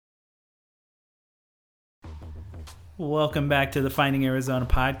Welcome back to the Finding Arizona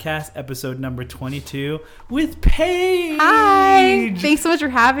podcast, episode number 22 with Paige. Hi. Thanks so much for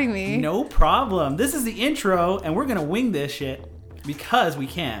having me. No problem. This is the intro, and we're going to wing this shit because we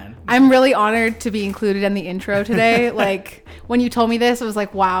can. I'm really honored to be included in the intro today. Like, when you told me this, I was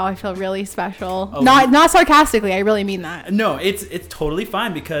like, wow, I feel really special. Oh, not sarcastically. I really mean that. No, it's totally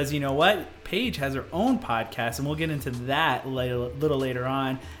fine because you know what? Paige has her own podcast, and we'll get into that a little later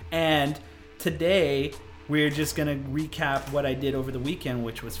on. And today, we're just going to recap what I did over the weekend,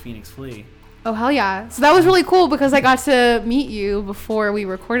 which was Phoenix Flea. Oh, hell yeah. So that was really cool because I got to meet you before we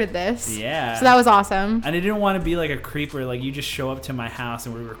recorded this. Yeah. So that was awesome. And I didn't want to be like a creeper, like you just show up to my house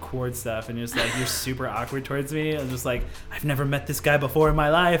and we record stuff and it's like you're super awkward towards me. I'm just like, I've never met this guy before in my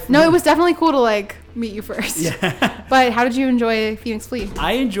life. No, it was definitely cool to like meet you first. Yeah. But how did you enjoy Phoenix Flea?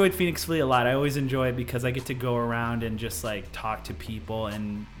 I enjoyed Phoenix Flea a lot. I always enjoy it because I get to go around and just like talk to people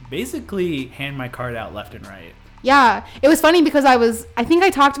and basically hand my card out left and right. Yeah, it was funny because I think I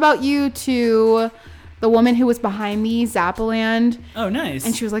talked about you to the woman who was behind me, Zappaland. Oh, nice.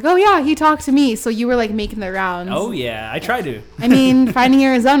 And she was like, oh yeah, he talked to me. So you were like making the rounds. Oh yeah, I try to. I mean, Finding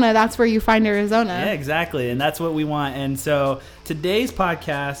Arizona, that's where you find Arizona. Yeah, exactly. And that's what we want. And so today's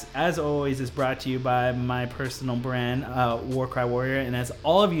podcast, as always, is brought to you by my personal brand, Warcry Warrior. And as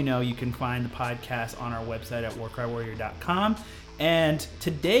all of you know, you can find the podcast on our website at warcrywarrior.com. And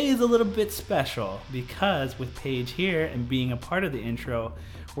today is a little bit special because with Paige here and being a part of the intro,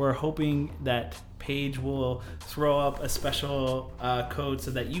 we're hoping that Paige will throw up a special code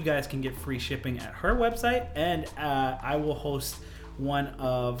so that you guys can get free shipping at her website. And I will host one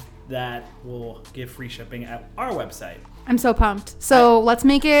of that will give free shipping at our website. I'm so pumped. So let's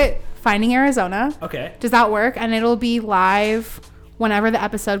make it Finding Arizona. Okay. Does that work? And it'll be live whenever the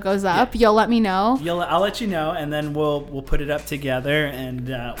episode goes up. Yeah. You'll let me know. I'll let you know, and then we'll put it up together. And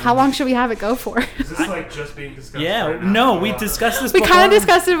how long should we have it go for? Is this like just being discussed? Yeah, right now? no, we discussed this. We kind of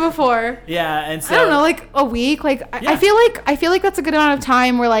discussed it before. Yeah, and so I don't know, like a week. Like yeah. I feel like that's a good amount of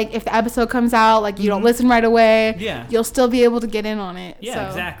time where like if the episode comes out, like you don't listen right away. Yeah, you'll still be able to get in on it. Yeah,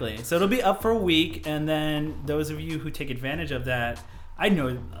 exactly. So it'll be up for a week, and then those of you who take advantage of that, I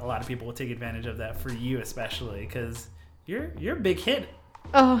know a lot of people will take advantage of that. For you especially, because you're a big hit.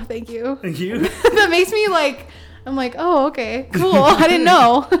 Oh, thank you. Thank you. That makes me like, I'm like, oh, okay, cool. I didn't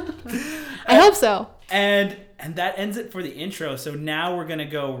know. I hope so. And that ends it for the intro. So now we're gonna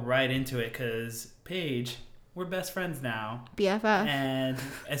go right into it because Paige, we're best friends now. BFF. And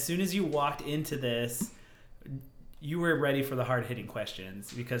as soon as you walked into this, you were ready for the hard-hitting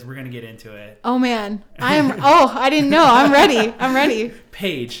questions because we're gonna get into it. Oh man, I didn't know. I'm ready. I'm ready.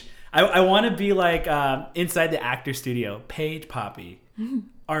 Paige, I want to be like inside the actor studio. Paige Poppy.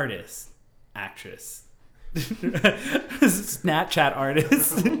 Artist, actress, Snapchat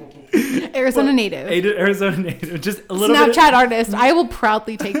artist, Arizona native, just a little Snapchat artist. I will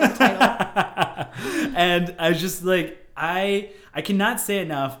proudly take that title. And I was just like, I cannot say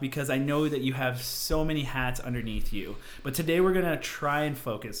enough because I know that you have so many hats underneath you. But today we're gonna try and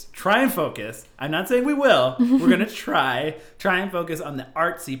focus. I'm not saying we will. We're gonna try and focus on the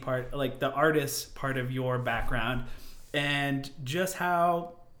artsy part, like the artist part of your background. And just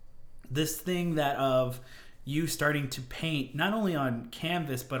how this thing that of you starting to paint not only on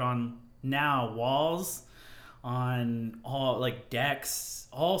canvas but on now walls, on all like decks,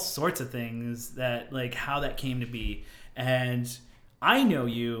 all sorts of things, that like how that came to be. And I know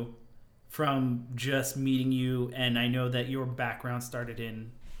you from just meeting you, and I know that your background started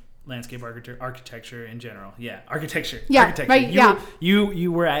in landscape architecture in general. Yeah, architecture. Yeah, architecture. right.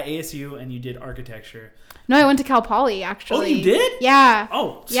 You were at ASU and you did architecture. No, I went to Cal Poly actually. Oh, you did? Yeah.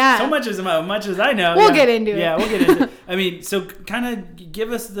 Oh, yeah. So much as I know. We'll get into it. Yeah, we'll get into it. I mean, so kind of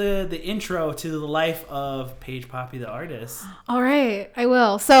give us the intro to the life of Paige Poppy, the artist. All right, I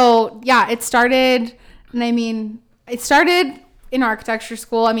will. So yeah, it started in architecture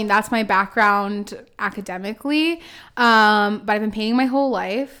school. I mean, that's my background academically. But I've been painting my whole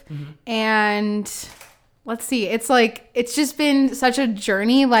life. Mm-hmm. And let's see, it's just been such a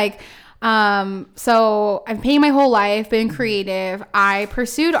journey. So I've painted my whole life, been creative. I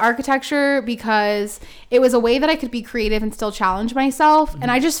pursued architecture because it was a way that I could be creative and still challenge myself.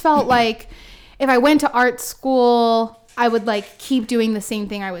 And I just felt like if I went to art school, I would like keep doing the same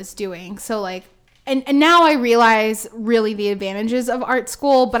thing I was doing. So like, and now I realize really the advantages of art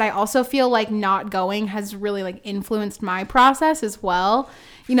school, but I also feel like not going has really like influenced my process as well.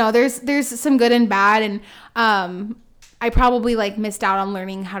 You know, there's some good and bad, and I probably like missed out on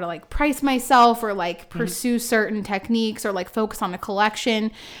learning how to like price myself or like pursue certain techniques or like focus on a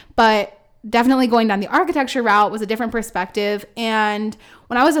collection. But definitely going down the architecture route was a different perspective. And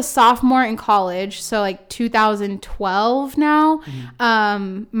when I was a sophomore in college, so like 2012 now,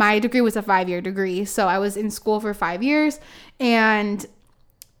 my degree was a 5-year degree. So I was in school for 5 years. And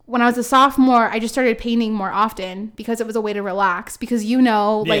when I was a sophomore, I just started painting more often because it was a way to relax. Because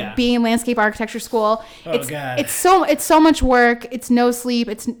like being in landscape architecture school, it's so much work. It's no sleep.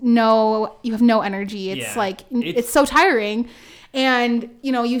 You have no energy. It's it's so tiring. And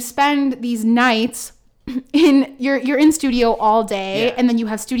you spend these nights you're in studio all day, and then you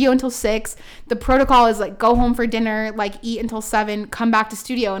have studio until 6. The protocol is like go home for dinner, like eat until 7, come back to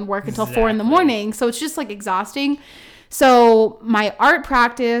studio and work until 4 in the morning. So it's just like exhausting. So my art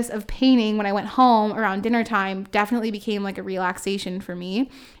practice of painting when I went home around dinner time definitely became like a relaxation for me.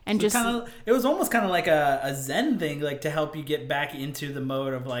 And so it was almost kind of like a Zen thing, like to help you get back into the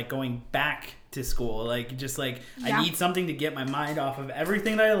mode of like going back to school. Like just like I need something to get my mind off of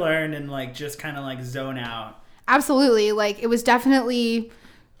everything that I learned and like just kind of like zone out. Absolutely. Like it was definitely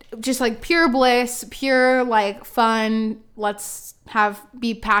just like pure bliss, pure like fun. Let's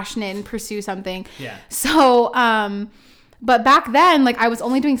be passionate and pursue something. Yeah. So, but back then, like I was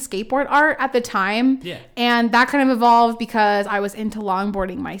only doing skateboard art at the time. Yeah. And that kind of evolved because I was into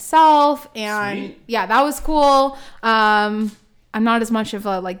longboarding myself. And Sweet. Yeah, that was cool. I'm not as much of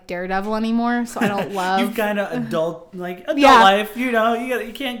a like daredevil anymore, so I don't love. You've kind of adult life, you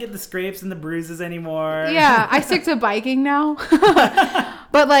can't get the scrapes and the bruises anymore. Yeah, I stick to biking now.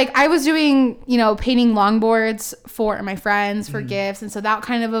 But like I was doing, painting longboards for my friends for gifts, and so that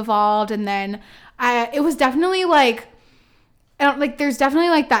kind of evolved. And then it was definitely like, there's definitely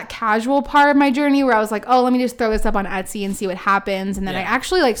like that casual part of my journey where I was like, oh, let me just throw this up on Etsy and see what happens. And then I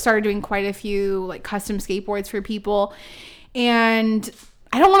actually like started doing quite a few like custom skateboards for people. And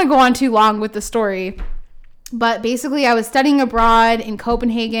I don't want to go on too long with the story, but basically I was studying abroad in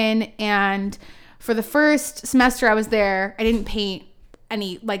Copenhagen, and for the first semester I was there, I didn't paint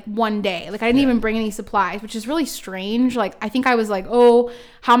any, like one day. Like I didn't even bring any supplies, which is really strange. Like I think I was like, oh,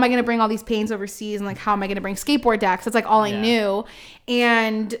 how am I going to bring all these paints overseas? And like, how am I going to bring skateboard decks? That's like all I knew.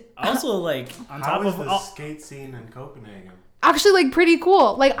 And also like on top of the skate scene in Copenhagen? Actually, like pretty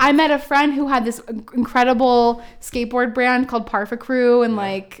cool. Like I met a friend who had this incredible skateboard brand called Parfa Crew, and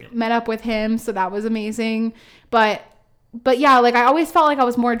met up with him. So that was amazing. But yeah, like I always felt like I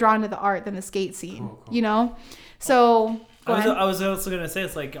was more drawn to the art than the skate scene, cool. So I was also going to say,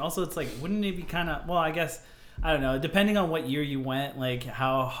 it's like, wouldn't it be kind of, well, I guess, I don't know, depending on what year you went, like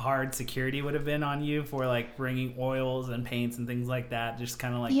how hard security would have been on you for like bringing oils and paints and things like that, just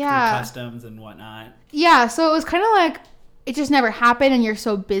kind of like through customs and whatnot. Yeah. So it was kind of like, it just never happened, and you're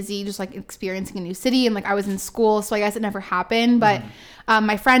so busy just like experiencing a new city, and like I was in school, so I guess it never happened. But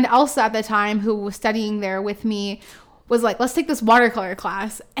my friend Elsa at the time, who was studying there with me, was like, let's take this watercolor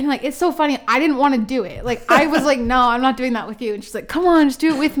class. And like it's so funny, I didn't want to do it. Like I was like, no, I'm not doing that with you. And she's like, come on, just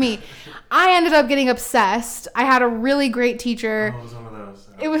do it with me. I ended up getting obsessed. I had a really great teacher. Oh, it was one of those.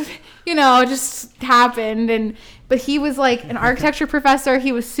 It was, it just happened. But he was like an architecture professor.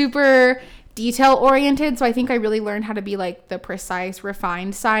 He was super detail oriented, so I think I really learned how to be like the precise,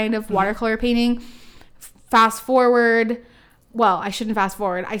 refined side of watercolor painting. Fast forward, well, I shouldn't fast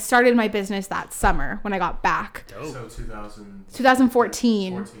forward. I started my business that summer when I got back. So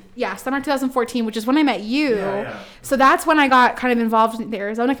 2014. Yeah, summer 2014, which is when I met you. Yeah. So that's when I got kind of involved in the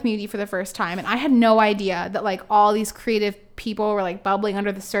Arizona community for the first time, and I had no idea that like all these creative people were like bubbling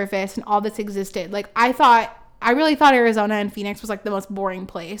under the surface and all this existed. Like I really thought Arizona and Phoenix was like the most boring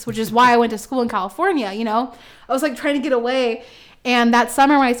place, which is why I went to school in California, I was like trying to get away. And that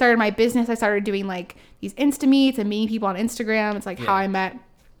summer when I started my business, I started doing like these Insta meets and meeting people on Instagram. It's like how I met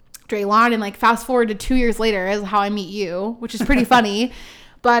Draylon, and like fast forward to 2 years later is how I meet you, which is pretty funny.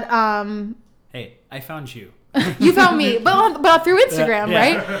 But hey, I found you. You found me, but through Instagram,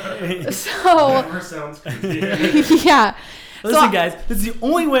 right? So Never sounds creepy. yeah. Listen, guys, this is the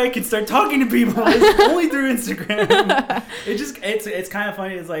only way I can start talking to people is only through Instagram. It's kind of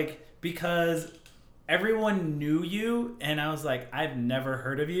funny. It's like, because everyone knew you, and I was like, I've never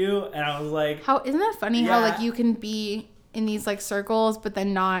heard of you, and I was like, isn't that funny how like you can be in these like circles but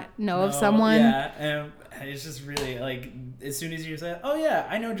then not know of someone? Yeah, and it's just really like, as soon as you said, oh yeah,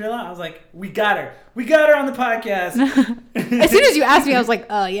 I know Drilla, I was like, we got her on the podcast. As soon as you asked me, I was like,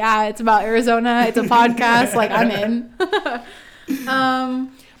 oh yeah, it's about Arizona, it's a podcast, like I'm in.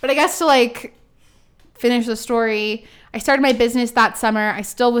 But I guess to like finish the story, I started my business that summer. I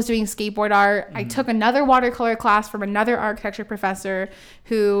still was doing skateboard art. I took another watercolor class from another architecture professor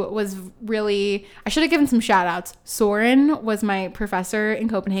who was really, I should have given some shout outs. Soren was my professor in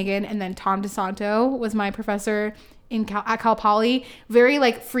Copenhagen, and then Tom DeSanto was my professor at Cal Poly, very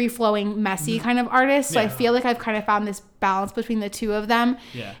like free flowing, messy kind of artist. So I feel like I've kind of found this balance between the two of them.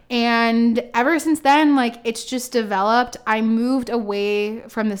 Yeah. And ever since then, like it's just developed. I moved away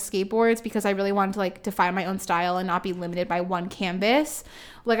from the skateboards because I really wanted to like define my own style and not be limited by one canvas.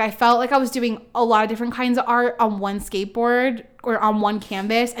 Like I felt like I was doing a lot of different kinds of art on one skateboard or on one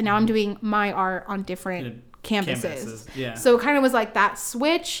canvas, and now I'm doing my art on different canvases. Yeah. So it kind of was like that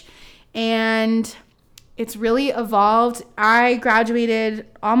switch, and it's really evolved. I graduated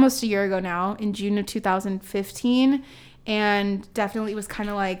almost a year ago now in June of 2015, and definitely was kind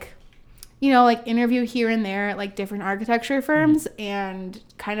of like, you know, like interview here and there at like different architecture firms, and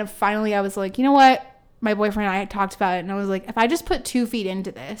kind of finally I was like, you know what? My boyfriend and I had talked about it, and I was like, if I just put 2 feet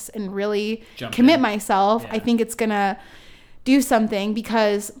into this and really commit myself, I think it's gonna do something.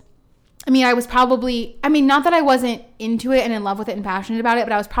 Because I mean, not that I wasn't into it and in love with it and passionate about it,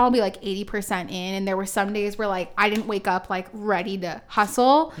 but I was probably like 80% in. And there were some days where like I didn't wake up like ready to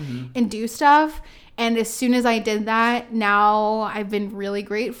hustle and do stuff. And as soon as I did that, now I've been really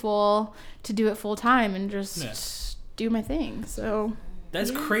grateful to do it full time and just do my thing. So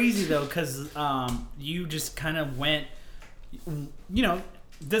that's crazy though, because you just kind of went, you know,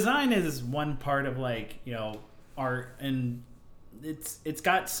 design is one part of like, you know, art, and it's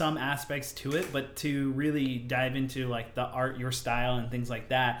got some aspects to it, but to really dive into like the art, your style and things like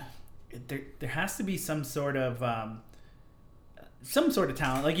that, there has to be some sort of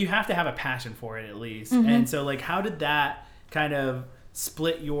talent. Like you have to have a passion for it at least. And so like, how did that kind of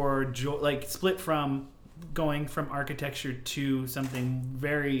split from going from architecture to something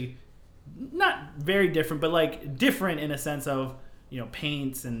not very different, but like different in a sense of, you know,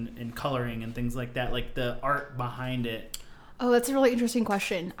 paints and coloring and things like that, like the art behind it? Oh, that's a really interesting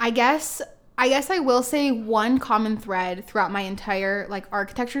question. I guess I will say one common thread throughout my entire like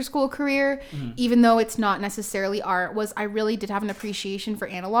architecture school career, even though it's not necessarily art, was I really did have an appreciation for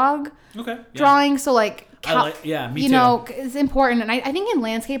analog drawing. So like, me you too. Know, it's important. And I think in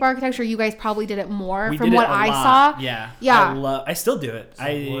landscape architecture, you guys probably did it more from what I saw. Yeah. I still do it. So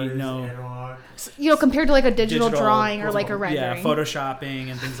what is analog? You know, compared to like a digital drawing or like a rendering. Yeah,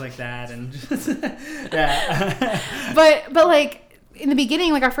 photoshopping and things like that. And but like, in the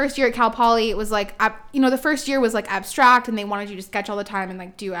beginning, like our first year at Cal Poly, it was like, you know, the first year was like abstract, and they wanted you to sketch all the time and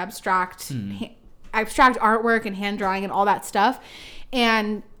like do abstract artwork and hand drawing and all that stuff.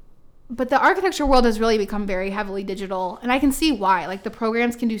 But the architecture world has really become very heavily digital, and I can see why. Like the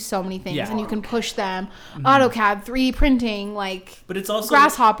programs can do so many things, and you can push them. AutoCAD, 3D printing, like, but it's also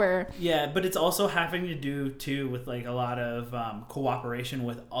Grasshopper. Yeah, but it's also having to do too with like a lot of cooperation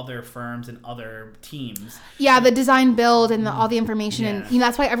with other firms and other teams. Yeah, the design build and all the information, and you know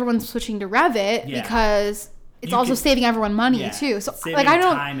that's why everyone's switching to Revit because it's also saving everyone money too. So like I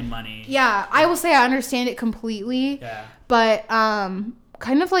don't time and money. Yeah, I will say I understand it completely. Yeah, but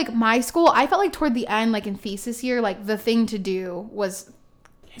kind of like my school, I felt like toward the end, like in thesis year, like the thing to do was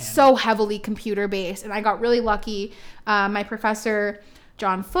so heavily computer based, and I got really lucky. My professor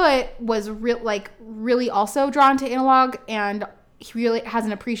John Foote was really also drawn to analog, and he really has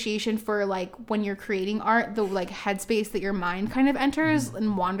an appreciation for like when you're creating art, the like headspace that your mind kind of enters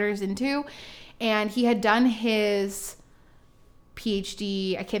and wanders into. And he had done his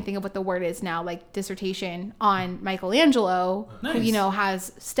PhD, I can't think of what the word is now, like dissertation on Michelangelo, who, you know,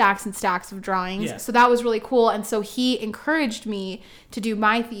 has stacks and stacks of drawings. Yeah. So that was really cool. And so he encouraged me to do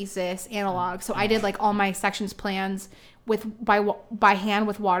my thesis analog. So I did like all my sections plans by hand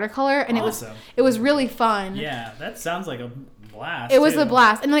with watercolor, and it was really fun. Yeah, that sounds like a blast. It was a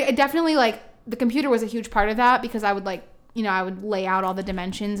blast. And like I definitely like the computer was a huge part of that, because I would like, you know, I would lay out all the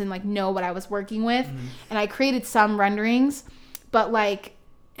dimensions and like know what I was working with. And I created some renderings. But like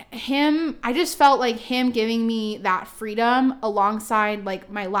I just felt like him giving me that freedom alongside like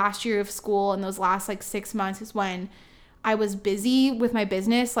my last year of school, and those last like 6 months is when I was busy with my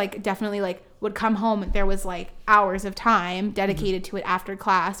business. Like definitely like would come home and there was like hours of time dedicated to it after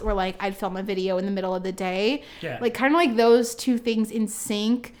class, or like I'd film a video in the middle of the day. Yeah. Like kind of like those two things in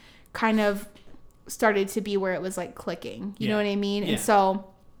sync kind of started to be where it was like clicking. You know what I mean? Yeah. And so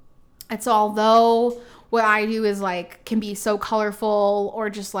it's although what I do is like can be so colorful or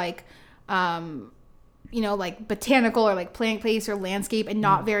just like you know, like botanical or like plant place or landscape and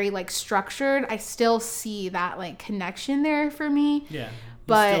not very like structured, I still see that like connection there for me. Yeah.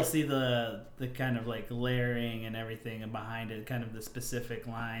 But you still see the kind of like layering and everything and behind it, kind of the specific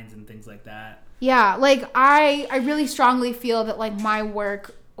lines and things like that. Yeah, like I really strongly feel that like my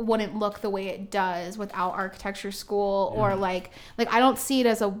work wouldn't look the way it does without architecture school, or like I don't see it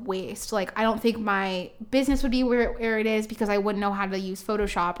as a waste. Like I don't think my business would be where it is because I wouldn't know how to use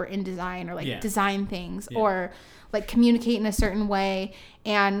Photoshop or InDesign or like design things, or like communicate in a certain way.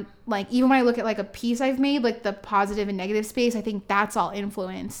 And like even when I look at like a piece I've made, like the positive and negative space, I think that's all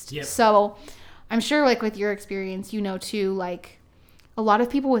influenced. Yep. So I'm sure like with your experience, you know too, like a lot of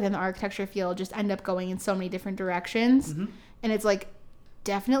people within the architecture field just end up going in so many different directions. Mm-hmm. And it's like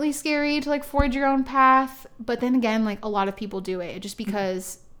definitely scary to like forge your own path. But then again, like a lot of people do it just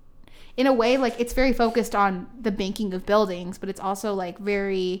because in a way, like it's very focused on the banking of buildings, but it's also like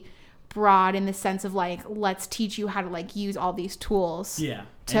very broad in the sense of like, let's teach you how to like use all these tools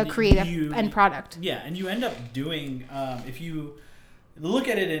to create an end product. Yeah. And you end up doing, if you look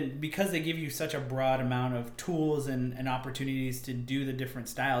at it, and because they give you such a broad amount of tools and opportunities to do the different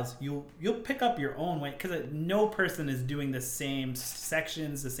styles, you'll pick up your own way, because no person is doing the same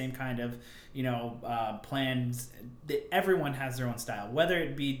sections, the same kind of plans. Everyone has their own style, whether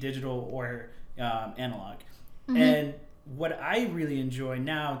it be digital or analog. Mm-hmm. And what I really enjoy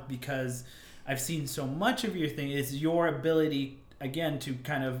now, because I've seen so much of your thing, is your ability again to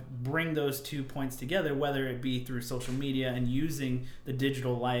kind of bring those 2 points together, whether it be through social media and using the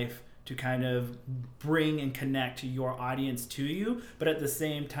digital life to kind of bring and connect your audience to you, but at the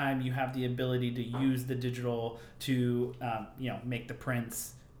same time you have the ability to use the digital to make the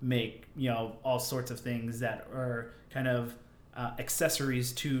prints, make all sorts of things that are kind of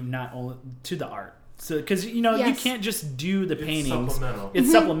accessories to not only to the art. So, because you can't just do the paintings.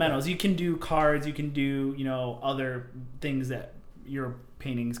 It's supplementals. You can do cards. You can do other things that your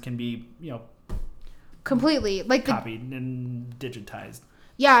paintings can be completely like copied and digitized.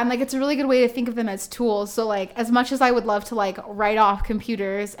 Yeah, and like it's a really good way to think of them as tools. So like as much as I would love to like write off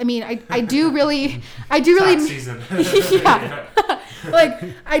computers, I mean I do really Tax season. yeah. Like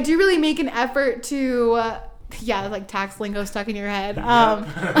I do really make an effort to like tax lingo stuck in your head. Yep.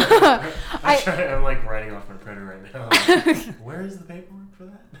 I'm like writing off my printer right now. Where is the paperwork for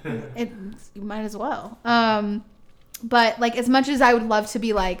that? You might as well. But like as much as I would love to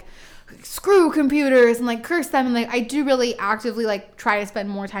be like screw computers and like curse them, and like I do really actively like try to spend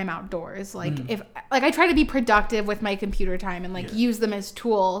more time outdoors. Like if like I try to be productive with my computer time and like use them as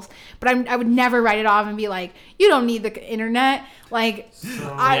tools, but I would never write it off and be like, you don't need the internet. Like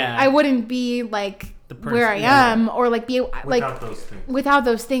I wouldn't be like where I am or like be like without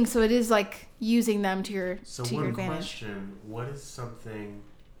those things. So it is like using them to your advantage. Question: what is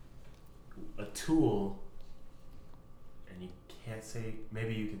a tool? Can't say,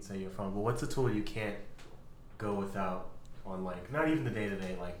 maybe you can say your phone, but what's a tool you can't go without on like not even the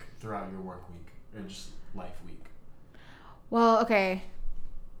day-to-day, like throughout your work week or just life week? Well, okay,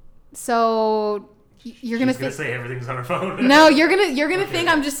 so you're gonna say everything's on her phone. No, you're gonna think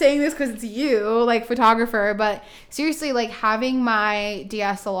I'm just saying this because it's you, like photographer, but seriously, like having my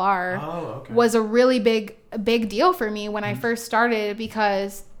DSLR was a really big deal for me when I first started,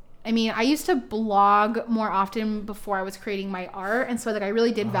 because I mean, I used to blog more often before I was creating my art. And so like I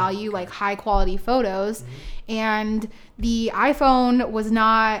really did value like high quality photos. And the iPhone was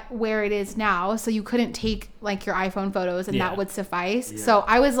not where it is now. So you couldn't take like your iPhone photos and that would suffice. Yeah. So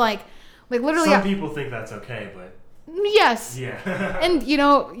I was like literally. Some people think that's okay, but. Yes. Yeah. And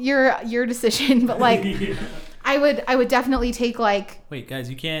your decision, but like I would definitely take like. Wait, guys,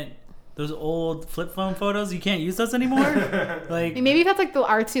 you can't. Those old flip phone photos, you can't use those anymore? Like maybe that's like the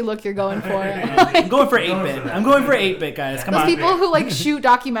artsy look you're going for. I'm going for 8-bit. I'm going for 8-bit, guys. Come on. Those people who like shoot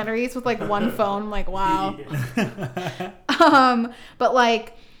documentaries with like one phone, I'm like, wow. But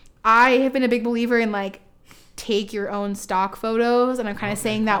like I have been a big believer in like take your own stock photos, and I'm kind of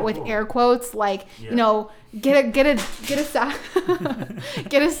saying that with air quotes, like get a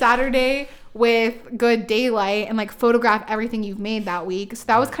Saturday with good daylight and like photograph everything you've made that week. So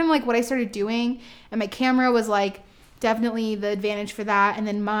that was kind of like what I started doing, and my camera was like definitely the advantage for that. And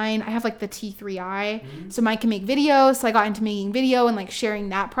then I have like the T3i, so mine can make videos, so I got into making video and like sharing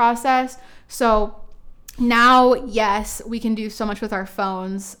that process. So now, yes, we can do so much with our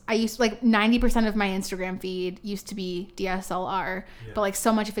phones. I used to, like 90% of my Instagram feed used to be DSLR, but like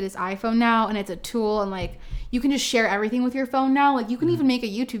so much of it is iPhone now, and it's a tool, and like you can just share everything with your phone now. Like you can even make a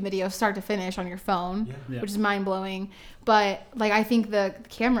YouTube video start to finish on your phone, which is mind blowing. But like I think the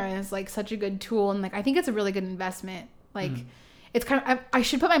camera is like such a good tool, and like I think it's a really good investment. Like it's kind of I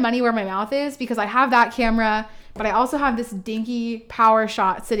should put my money where my mouth is, because I have that camera, but I also have this dinky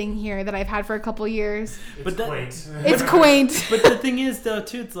PowerShot sitting here that I've had for a couple years. It's quaint. But the thing is, though,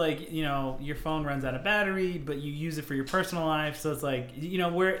 too, it's like, your phone runs out of battery, but you use it for your personal life. So it's like,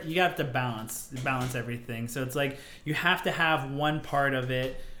 where you have to balance everything. So it's like you have to have one part of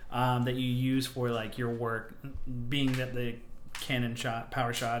it that you use for like your work, being that the Canon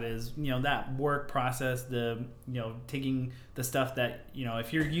PowerShot is that work process, the taking the stuff that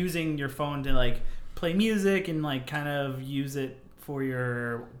if you're using your phone to like play music and like kind of use it for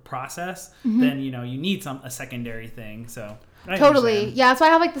your process, then you need a secondary thing. So I Totally. understand. Yeah, that's why I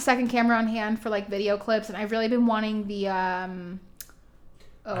have like the second camera on hand for like video clips, and I've really been wanting the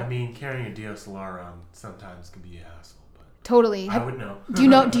I mean, carrying a DSLR around sometimes can be a hassle, but totally. I would know. Do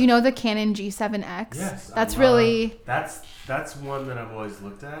you know the Canon G7X? Yes. That's really That's one that I've always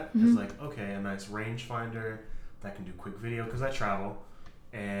looked at. It's like, okay, a nice rangefinder that can do quick video because I travel.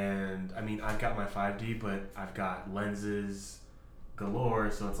 And I mean, I've got my 5D, but I've got lenses galore.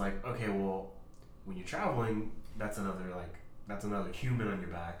 So it's like, okay, well, when you're traveling, that's another human on your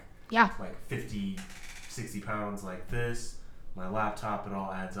back. Yeah. Like 50, 60 pounds like this. My laptop, it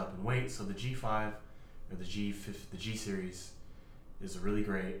all adds up in weight. So the G5 or the G series is really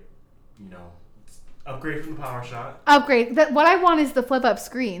great. Upgrade from the PowerShot. Upgrade. What I want is the flip up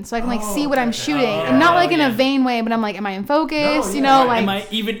screen, so I can like see what I'm okay. shooting, Oh, and not like in yeah. a vain way, but I'm like, am I in focus? No, yeah, like. Am I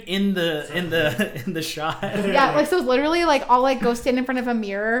even in the shot? Yeah, like so it's literally like I'll like go stand in front of a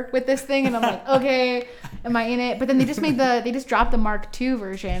mirror with this thing, and I'm like, okay, am I in it? But then they just dropped the Mark II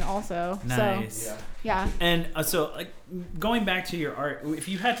version also. Nice. So yeah. And so, like, going back to your art, if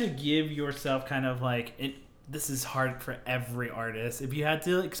you had to give yourself kind of like this is hard for every artist. If you had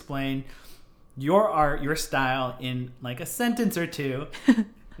to explain your art, your style in like a sentence or two.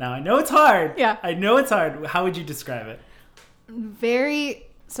 Now I know it's hard. Yeah. I know it's hard. How would you describe it?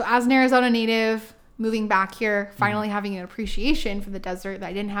 So as an Arizona native, moving back here, finally having an appreciation for the desert that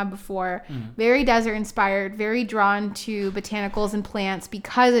I didn't have before. Very desert inspired, very drawn to botanicals and plants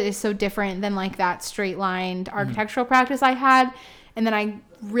because it is so different than like that straight lined architectural practice I had. And then I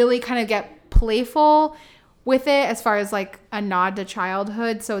really kind of get playful with it as far as like a nod to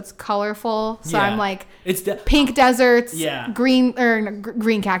childhood. So it's colorful. So Yeah. I'm like It's pink deserts, Yeah. green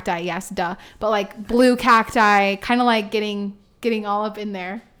cacti, yes, duh. But like blue cacti, kind of like getting all up in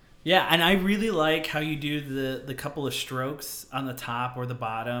there. Yeah, and I really like how you do the couple of strokes on the top or the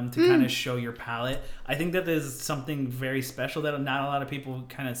bottom to kind of show your palette. I think that there's something very special that not a lot of people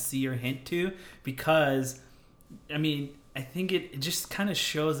kind of see or hint to because, I mean, I think it just kind of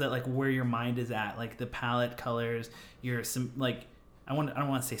shows that like where your mind is at, like the palette colors, I don't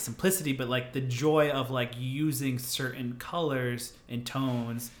want to say simplicity, but like the joy of like using certain colors and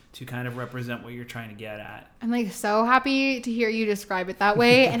tones to kind of represent what you're trying to get at. I'm like so happy to hear you describe it that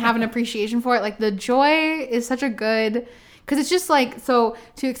way and have an appreciation for it. Like the joy is such a good, because it's just like, so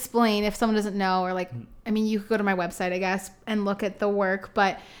to explain if someone doesn't know, or like, I mean, you could go to my website, I guess, and look at the work.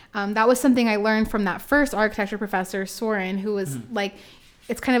 But that was something I learned from that first architecture professor, Soren, who was like,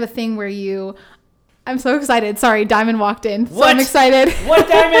 it's kind of a thing where I'm so excited. Sorry, Diamond walked in. So What? I'm excited. What,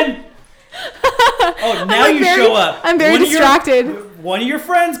 Diamond? Oh, now like you very- show up. I'm very distracted. One of your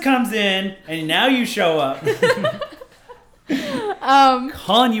friends comes in, and now you show up.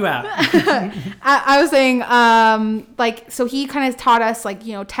 Calling you out. I was saying, like, so he kind of taught us, like,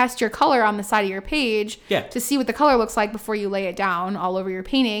 test your color on the side of your page to see what the color looks like before you lay it down all over your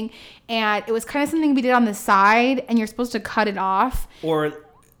painting. And it was kind of something we did on the side, and you're supposed to cut it off. Or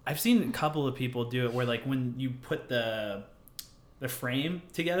I've seen a couple of people do it where, like, when you put the frame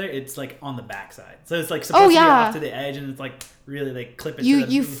together, it's like on the back side. So it's like supposed to be off to the edge, and it's like really like clip it.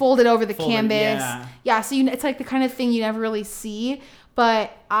 You fold it over the fold it, canvas. Yeah. So it's like the kind of thing you never really see.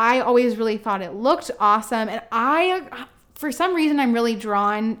 But I always really thought it looked awesome, and for some reason I'm really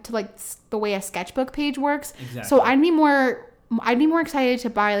drawn to like the way a sketchbook page works. Exactly. So I'd be more excited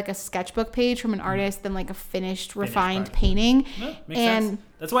to buy like a sketchbook page from an artist than like a finished refined product. painting. No, makes sense.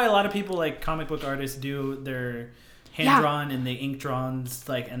 That's why a lot of people, like comic book artists, do their hand drawn and the ink drawns,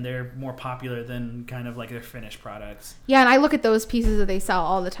 like, and they're more popular than kind of like their finished products. Yeah, and I look at those pieces that they sell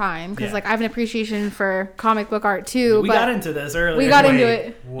all the time because like I have an appreciation for comic book art too. We got into this earlier. We got into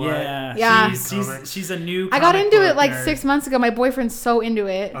it. What? Yeah. She's a new. I got into it like nerd. 6 months ago. My boyfriend's so into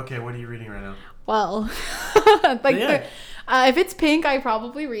it. Okay, what are you reading right now? Well, like if it's pink, I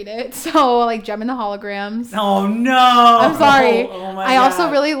probably read it. So like Gem and the Holograms. Oh no! I'm sorry. Oh my I God.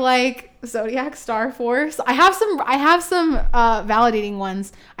 also really like Zodiac Star Force. I have some validating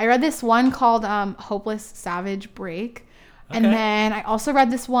ones. I read this one called Hopeless Savage Break. And then I also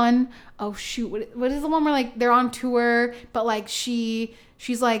read this one. Oh shoot, what is the one where like they're on tour, but like she's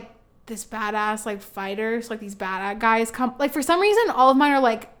like this badass like fighter. So like these bad guys come. Like for some reason, all of mine are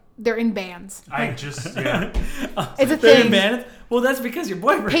like they're in bands. It's a Thing. They're in bands? Well, that's because your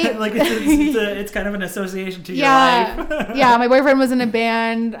boyfriend. Like it's kind of an association to your life. Yeah, my boyfriend was in a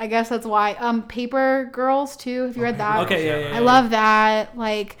band. I guess that's why. Paper Girls too. Have you read that? Okay, yeah. I love that.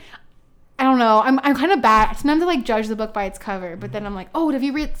 Like, I don't know. I'm kind of bad. Sometimes I like judge the book by its cover, but then I'm like, oh, have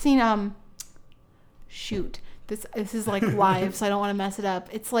you seen This is like live, so I don't want to mess it up.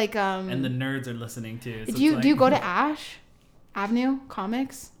 It's like And the nerds are listening too. So do you go to Ash Avenue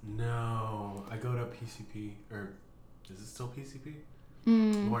Comics? No, I go to PCP, or is it still PCP?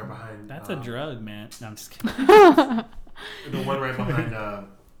 Mm. The one right behind. That's a drug, man. No, I'm just kidding. The one right behind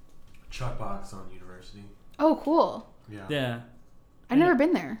Chuckbox on University. Oh, cool. Yeah. Yeah. I've never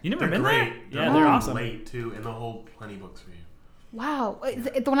been there. You never They're been great. there? Yeah, they're awesome. Late too, and they'll hold plenty books for you. Wow.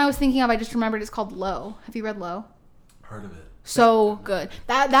 The one I was thinking of, I just remembered, it's called Low. Have you read Low? Heard of it. So good.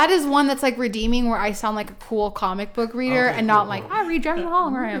 That is one that's like redeeming, where I sound like a cool comic book reader Okay, and cool, not like cool. I read Jackson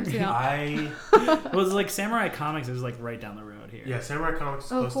Holograms. You know. It was like Samurai Comics. It was like right down the road here. Yeah, Samurai Comics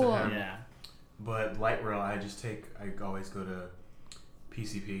is Oh, close cool. to him. Yeah. But Light Rail, I always go to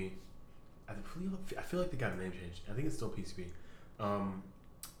PCP. I feel like they got a name change. I think it's still PCP.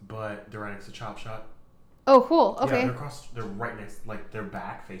 But they're right next to Chop Shop. Oh, cool. Okay. Yeah, they're right next, like their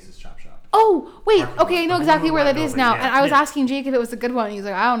back faces Chop Shop. Oh, wait. Parking Okay, I lot. know The exactly one where with that that is now. building, And I was yeah. asking Jake if it was a good one. He was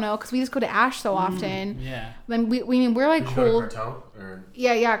like, I don't know, because we just go to Ash so often. Yeah. Then we're like Did you cool. go to Cartel? Or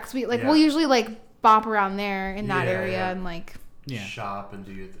Yeah, because we Yeah. we'll usually like bop around there in that Yeah, area yeah. and like Yeah. shop and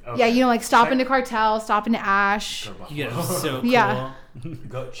do your yeah, you know, like stop Check- into Cartel, stop into Ash. Go to You get Buffalo. so cool. Yeah.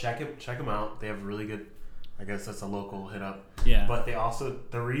 Go check them out. They have really good. I guess that's a local hit up. Yeah. But they also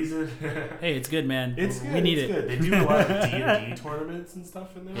the reason. Hey, it's good, man. It's good. We need it's it. good. They do a lot of D&D tournaments and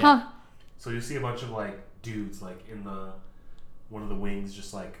stuff in there. Huh. So you see a bunch of like dudes like in one of the wings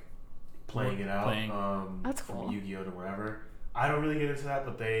just like playing it out. Playing. That's from cool. Yu-Gi-Oh to wherever. I don't really get into that,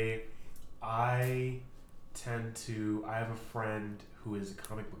 but I have a friend who is a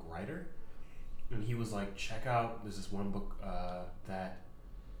comic book writer, and he was like, check out, there's this one book that,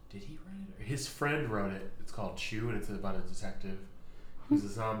 did he write it? Or his friend wrote it. It's called Chew, and it's about a detective who's a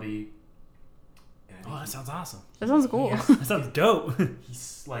zombie. And I think Oh, that sounds awesome. That sounds cool. That sounds dope.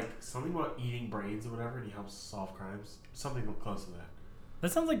 he's like something about eating brains or whatever, and he helps solve crimes. Something close to that.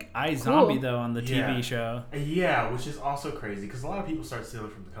 That sounds like iZombie Cool. though on the Yeah. TV show. Yeah, which is also crazy because a lot of people start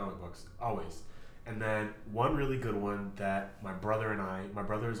stealing from the comic books, always. And then one really good one that my brother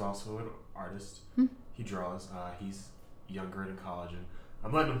is also an artist. Hmm. He draws. He's younger and in college, and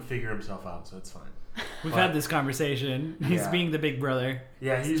I'm letting him figure himself out, so it's fine. We've But- had this conversation. He's Yeah. being the big brother.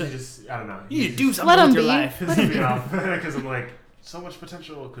 Yeah, he usually just, I don't know. You need to do just something Let with him your be. life. pisses me off because I'm like, so much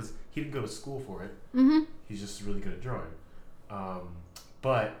potential because he didn't go to school for it. Mm-hmm. He's just really good at drawing.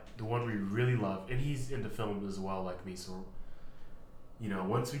 But the one we really love, and he's into film as well, like me. So, you know,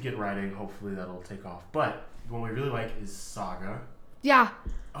 once we get writing, hopefully that'll take off. But the one we really like is Saga. Yeah.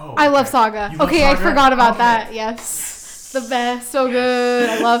 Oh, I love okay. Saga. You love Okay, I Saga? forgot about Okay. that. Yes. The best. So good.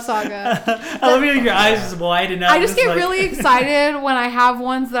 I love Saga. I love hearing your eyes just widen up. I just get like- really excited when I have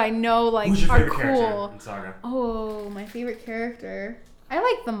ones that I know like Who's your are favorite character cool. in Saga? Oh, my favorite character. I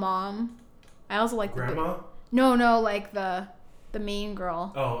like the mom. I also like Grandma? No, like the main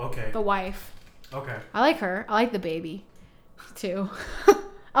girl, Oh, okay. the wife. Okay. I like her. I like the baby, too.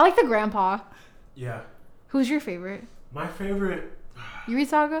 I like the grandpa. Yeah. Who's your favorite? My favorite. You read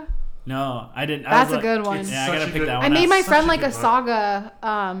Saga? No, I didn't. I That's was a like- good one. It's Yeah, I such gotta a pick good- that I one. made up. my such friend a like good a book.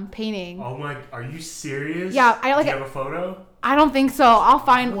 Saga painting. Oh my. Are you serious? Yeah, I like Do you it. have a photo? I don't think so. I'll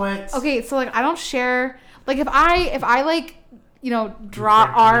find. What? Okay, so like I don't share. Like if I like draw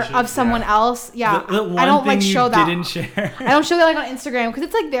Frank art Commission? of someone Yeah. else, yeah, The one I don't thing like you show that. didn't share. I don't show that like on Instagram because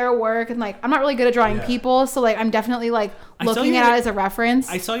it's like their work and like I'm not really good at drawing Yeah. people, so like I'm definitely like I saw looking your- at it as a reference.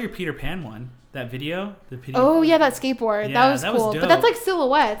 I saw your Peter Pan one. That video. The Peter Oh yeah, that skateboard. Yeah, that was that was cool. dope. But that's like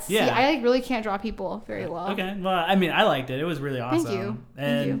silhouettes. Yeah. See, I like really can't draw people very well. Okay. Well, I mean, I liked it. It was really awesome. Thank you. And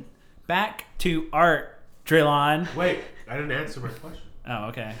Thank you. back to art, Draylon. Wait, I didn't answer my question. Oh,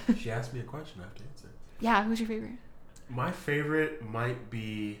 okay. She asked me a question. I have to answer. Yeah, who's your favorite? My favorite might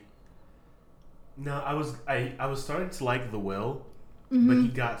be. No, I was starting to like the Will, but Mm-hmm. he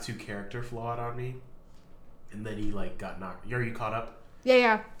got too character flawed on me, and then he like got knocked. Are you caught up?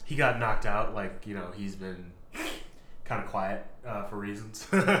 Yeah. He got knocked out. Like he's been kind of quiet for reasons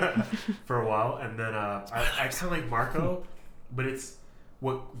for a while, and then I kind of like Marco, but it's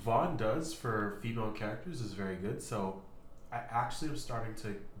what Vaughn does for female characters is very good. So I actually am starting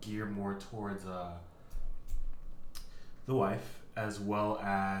to gear more towards the wife as well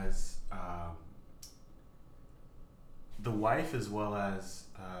as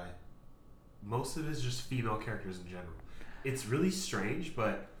most of it is just female characters in general. It's really strange,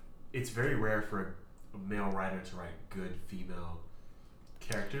 but it's very rare for a male writer to write good female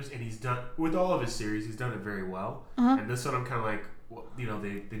characters, and he's done with all of his series. He's done it very well, Uh-huh. and this one I'm kind of like, well,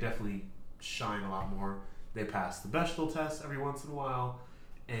 they definitely shine a lot more. They pass the Bechdel test every once in a while,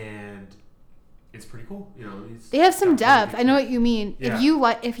 and it's pretty cool. You know, they have some depth. I know what you mean. Yeah.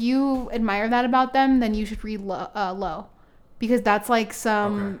 If you admire that about them, then you should read Low, because that's like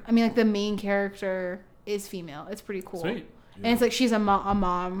some. Okay. I mean, like the main character is female. It's pretty cool. Sweet. And it's like she's a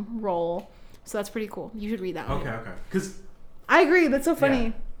mom role, so that's pretty cool. You should read that one. Okay. Because I agree. That's so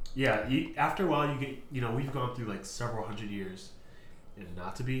funny. yeah, after a while you get, you know, we've gone through like several hundred years, and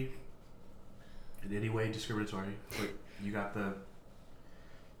not to be in any way discriminatory, but you got the,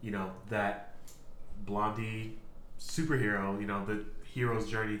 you know, that blondie superhero, you know, the hero's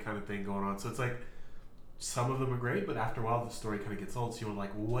journey kind of thing going on. So it's like some of them are great, but after a while the story kind of gets old. So you're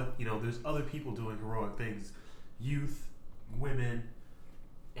like, what? You know, there's other people doing heroic things, youth, women,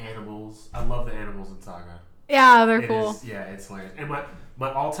 animals. I love the animals in Saga. Yeah, they're cool. Yeah, it's hilarious. And my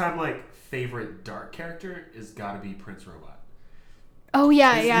all-time like favorite dark character is gotta be Prince Robot. Oh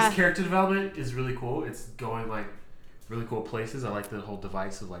yeah, His character development is really cool. It's going like really cool places. I like the whole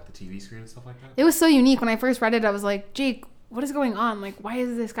device of like the TV screen and stuff like that. It was so unique. When I first read it, I was like, Jake, what is going on? Like, why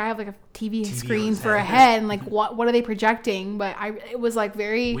does this guy have like a TV screen for a head? And like, what are they projecting? But it was like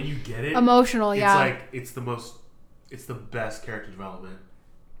very when you get it, emotional. It's Yeah, like it's the best character development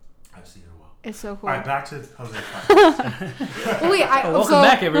I've seen in a while. it's so cool. All right, back to Jose. Wait, Welcome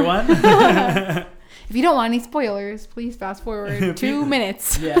back, everyone. If you don't want any spoilers, please fast forward 2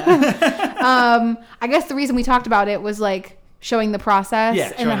 minutes. Yeah. I guess the reason we talked about it was like showing the process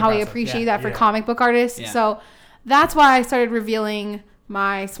and showing how the we process. appreciate Yeah. that for comic book artists. Yeah. So that's why I started revealing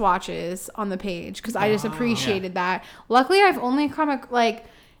my swatches on the page, because I just appreciated that. Luckily, I've only sometimes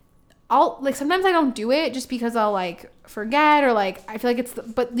I don't do it just because I'll like forget, or like I feel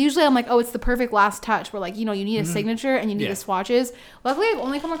like but usually I'm like, oh, it's the perfect last touch where like, you know, you need a signature and you need the swatches. Luckily, I've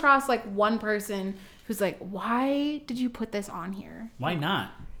only come across like one person who's like, why did you put this on here? Why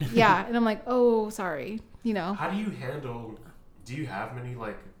not? Yeah. And I'm like, oh, sorry. You know, How do you handle? Do you have many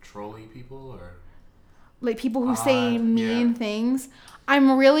like trolly people or? like people who say Yeah. mean things.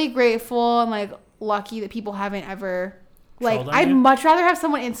 I'm really grateful and like lucky that people haven't ever like, Trolled on I'd you? much rather have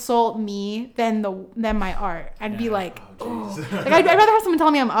someone insult me than my art. I'd be like, Oh, oh, jeez. like I'd rather have someone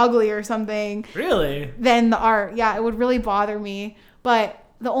tell me I'm ugly or something Really? than the art. Yeah, it would really bother me. But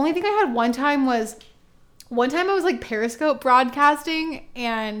the only thing I had one time I was like Periscope broadcasting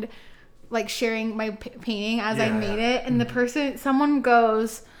and like sharing my painting as I made it, and someone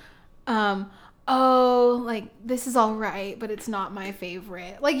goes, oh, like this is all right, but it's not my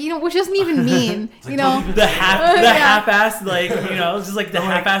favorite. Like, you know, which doesn't even mean, you know. The Yeah. half-assed, like, you know, it's just like the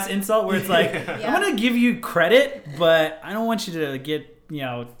half-assed insult where it's like, I'm gonna give you credit, but I don't want you to get, you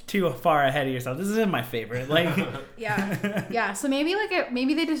know, too far ahead of yourself. This isn't my favorite. Like, Yeah. So maybe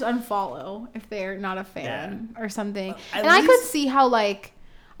maybe they just unfollow if they're not a fan or something. At And I could least- see how, like,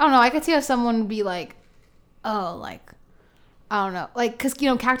 I don't know. I could see how someone would be like, oh, like, I don't know, like, because, you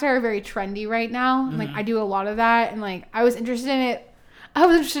know, cacti are very trendy right now, and like I do a lot of that, and like I was interested in it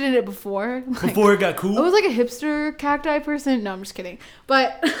before. Like, before it got cool. I was like a hipster cacti person. No, I'm just kidding.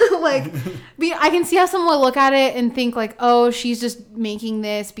 But like, I can see how someone would look at it and think like, oh, she's just making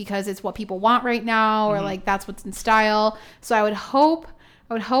this because it's what people want right now, or like that's what's in style. So I would hope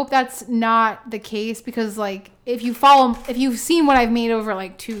that's not the case, because like if you've seen what I've made over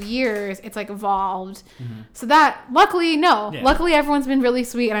like 2 years, it's like evolved. So that luckily everyone's been really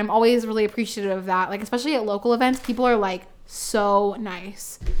sweet, and I'm always really appreciative of that. Like, especially at local events, people are like so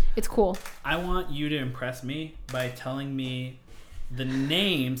nice. It's cool. I want you to impress me by telling me the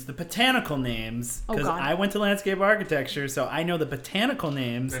names, the botanical names, Oh, because God. I went to landscape architecture, so I know the botanical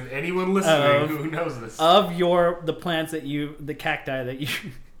names And anyone listening who knows this. of the plants the cacti that you.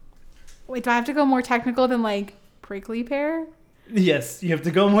 Wait, do I have to go more technical than like prickly pear? Yes, you have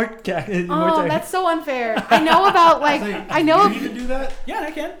to go more. Oh, that's so unfair. I know about like You need to do that. Yeah,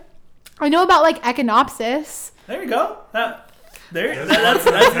 I can. I know about like Echinopsis. There you go. That's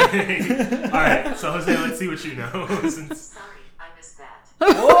All right, so Jose, let's see what you know. Since Sorry, I missed that.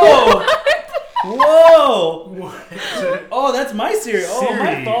 Whoa! Whoa! what? Oh, that's my Siri. Oh,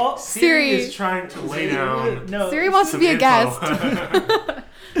 my fault. Siri Siri. is trying to lay down. No. Siri wants to some be a info. guest.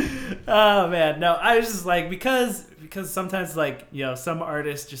 Oh man, no. I was just like, because sometimes, like, you know, some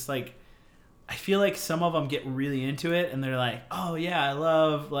artists just like, I feel like some of them get really into it and they're like, oh yeah, I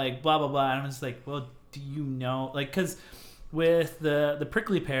love like blah blah blah. And I'm just like, well, do you know, like, because with the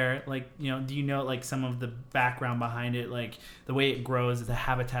prickly pear, like, you know, do you know like some of the background behind it, like the way it grows, the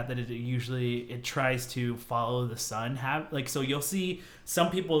habitat that it tries to follow the sun, so you'll see some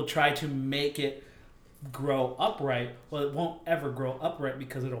people try to make it grow upright. Well, it won't ever grow upright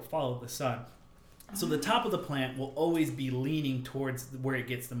because it'll follow the sun. So the top of the plant will always be leaning towards where it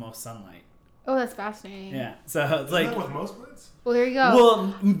gets the most sunlight. Oh, that's fascinating. Yeah. So it's Isn't like, that with most plants? Well, there you go.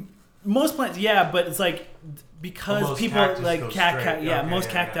 well, Most plants, yeah, but it's like because most people cactus like go cacti, straight. yeah, Okay, most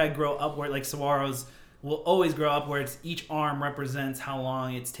yeah, cacti grow upward. Like saguaros will always grow upwards. Each arm represents how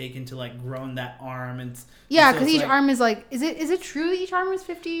long it's taken to like grow that arm, and Yeah, so because it's each like- arm is like, is it true that each arm is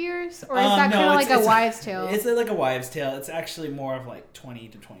 50 years? Or is that no, kind of like it's- a wives' tale? It's like a wives' tale. It's actually more of like 20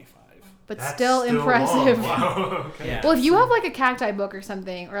 to 25. But That's still impressive. long. Wow. Okay. Yeah. Well, if you have like a cacti book or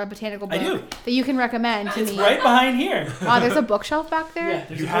something, or a botanical I book do. that you can recommend to It's me. right behind here. Wow, there's a bookshelf back there? Yeah,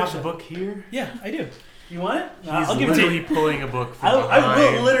 there's You a have bookshelf. the book here? Yeah, I do. You want it? He's I'll give it to literally you. pulling a book from I will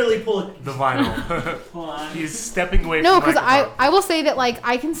behind literally pull it. the vinyl. Hold on. He's stepping away No, from the because microphone. I will say that like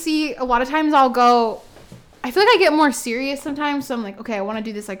I can see a lot of times I'll go. I feel like I get more serious sometimes, so I'm like, okay, I want to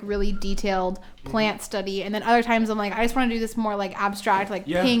do this like really detailed plant study, and then other times I'm like, I just want to do this more like abstract, like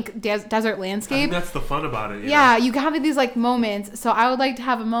Yeah. pink desert I think landscape. that's the fun about it. You Yeah, know? you have these like moments. So I would like to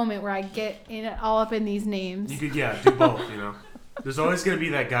have a moment where I get in it all up in these names. You could, do both, you know? There's always going to be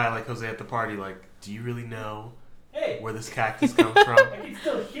that guy like Jose at the party, like, do you really know Hey, where this cactus comes from? I can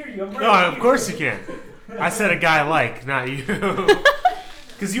still hear you. I'm right No, of here. course you can. I said a guy like, not you.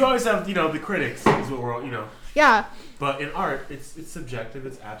 Because you always have, the critics is what we're all, Yeah, But in art, it's subjective,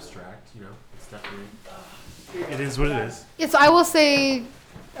 it's abstract, It's definitely, it is what it is. yeah. So I'll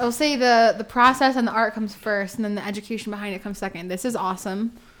say the process and the art comes first, and then the education behind it comes second. This is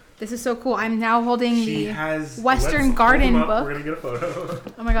awesome. This is so cool. I'm now holding She the. has Western let's Garden hold 'em up. book. We're gonna get a photo.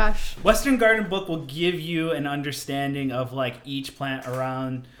 Oh my gosh. Western Garden book will give you an understanding of like each plant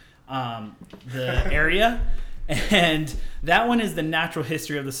around the area, and that one is the natural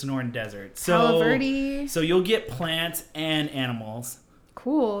history of the Sonoran Desert. Palo Verde. So you'll get plants and animals.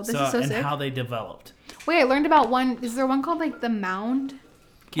 Cool. This is so and sick. how they developed. Wait, I learned about one. Is there one called like the mound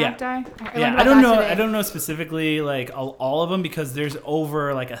Yeah. cacti? learned Yeah, about I don't that know. today. I don't know specifically like all of them because there's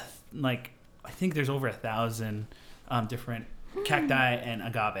over I think there's over 1,000 different cacti and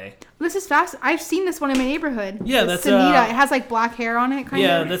agave. This is fast. I've seen this one in my neighborhood. Yeah, It's that's, Sonita. It has like black hair on it, kind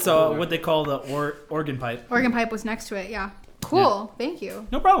Yeah, of. that's what they call the organ pipe. Organ pipe was next to it. Yeah. Cool. Thank you.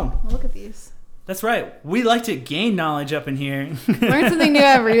 No problem. Well, look at these. That's right. We like to gain knowledge up in here Learn something new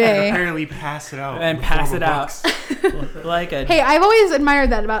every day. Apparently, pass it out and in the pass form it of out. books. Like a. Hey, I've always admired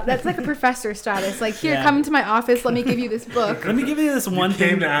that that's like a professor status. Like, here, Yeah. come into my office. Let me give you this book. Let me give you this one You came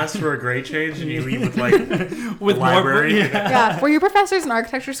thing to ask for a grade change, and you leave with like with more. library. Yeah. Yeah. Were your professors in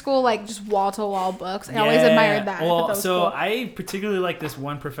architecture school like just wall to wall books? I always admired that. I thought Well, that was so cool. I particularly like this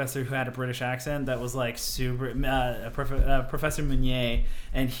one professor who had a British accent that was like super, Professor Meunier,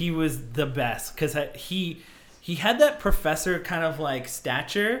 and he was the best because he had that professor kind of like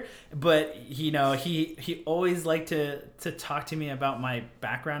stature, but he always liked to talk to me about my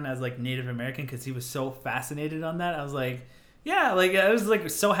background as like Native American because he was so fascinated on that. I was like. Yeah, like I was like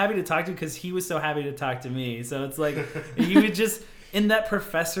so happy to talk to because he was so happy to talk to me. So it's like he would just in that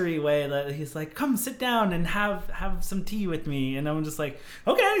professory way that he's like, "Come sit down and have some tea with me," and I'm just like,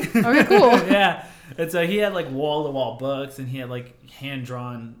 "Okay, Okay, cool." Yeah, and so he had like wall to wall books, and he had like hand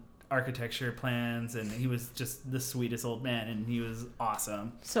drawn architecture plans, and he was just the sweetest old man, and he was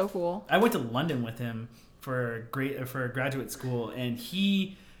awesome. So cool. I went to London with him for graduate school, and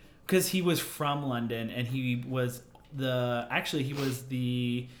because he was from London, and he was the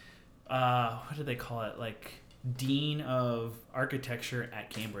what do they call it, like dean of architecture at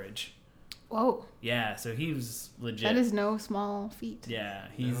Cambridge. Whoa. Yeah, so he was legit. That is no small feat. Yeah,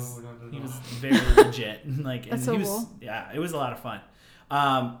 No, he no. was very legit. Like, That's and so he was, cool. Yeah, it was a lot of fun.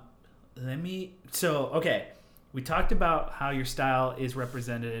 Okay, we talked about how your style is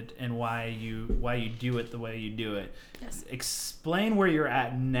represented and why you do it the way you do it. Yes. Explain where you're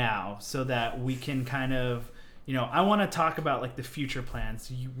at now so that we can kind of, I want to talk about like the future plans.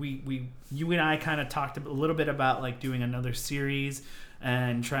 You and I kind of talked a little bit about like doing another series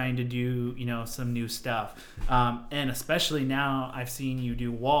and trying to do, some new stuff. And especially now I've seen you do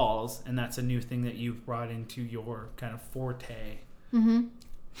walls, and that's a new thing that you've brought into your kind of forte. Mm-hmm.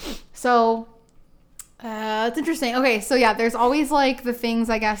 So, it's interesting. Okay, so yeah, there's always like the things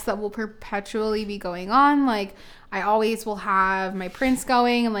I guess that will perpetually be going on. Like I always will have my prints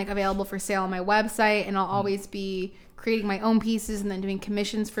going and like available for sale on my website, and I'll always be creating my own pieces and then doing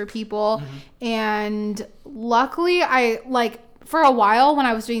commissions for people. Mm-hmm. And luckily, for a while when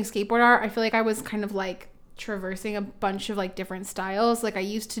I was doing skateboard art, I feel like I was kind of like traversing a bunch of like different styles. Like I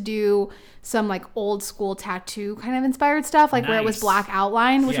used to do some like old school tattoo kind of inspired stuff, like where it was Nice. black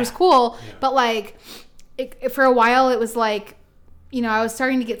outline, which was Yeah. cool. Yeah. But like for a while it was like, I was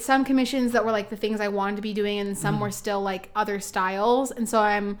starting to get some commissions that were like the things I wanted to be doing, and some were still like other styles. And so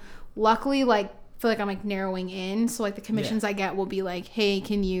I'm luckily like feel like I'm like narrowing in. So like the commissions I get will be like, hey,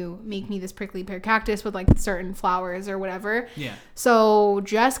 can you make me this prickly pear cactus with like certain flowers or whatever. Yeah. So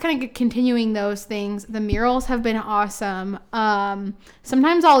just kind of continuing those things. The murals have been awesome.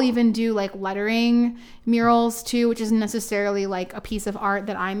 Sometimes I'll even do like lettering murals too, which isn't necessarily like a piece of art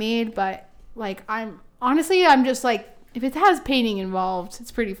that I made, but like I'm just like, if it has painting involved,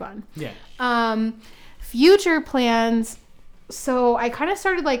 it's pretty fun. Yeah. Future plans. So I kind of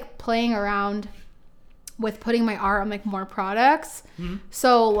started like playing around with putting my art on like more products. Mm-hmm.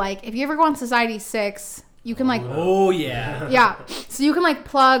 So like if you ever go on Society 6, you can like yeah. So you can like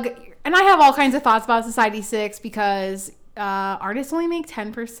plug, and I have all kinds of thoughts about Society 6 because artists only make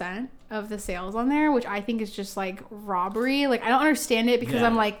 10% of the sales on there, which I think is just like robbery. Like I don't understand it because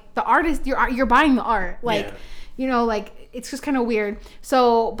I'm like, the artist, you're buying the art. Like you know, like it's just kind of weird.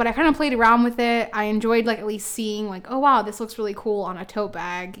 So, but I kind of played around with it. I enjoyed like at least seeing like, oh wow, this looks really cool on a tote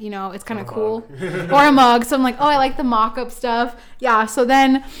bag. You know, it's kind of cool. Or a mug. So I'm like, oh, I like the mock-up stuff. Yeah. So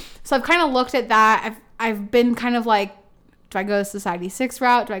I've kind of looked at that. I've been kind of like, do I go the Society 6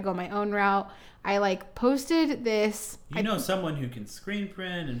 route? Do I go my own route? I like posted this. You know someone who can screen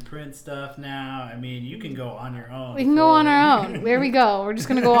print and print stuff now. I mean, you can go on your own. We can go on our own. There we go. We're just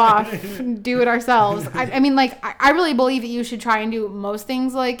going to go off and do it ourselves. I mean, like, I really believe that you should try and do most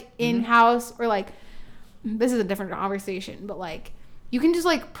things like in-house or like, this is a different conversation, but like, you can just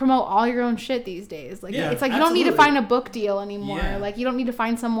like promote all your own shit these days. Like it's like you don't need to find a book deal anymore. Yeah. Like you don't need to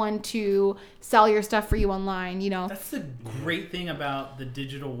find someone to sell your stuff for you online, you know. That's the great thing about the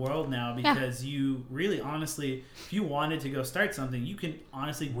digital world now, because you really honestly, if you wanted to go start something, you can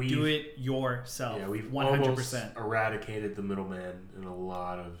honestly do it yourself. Yeah, we've 100% almost eradicated the middleman in a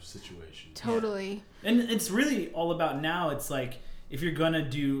lot of situations. Totally. Yeah. And it's really all about now, it's like if you're gonna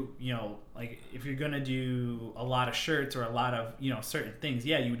do, you know, like if you're gonna do a lot of shirts or a lot of, you know, certain things,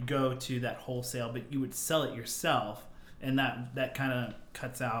 you would go to that wholesale, but you would sell it yourself, and that kind of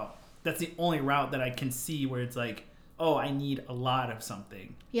cuts out. That's the only route that I can see where it's like, oh, I need a lot of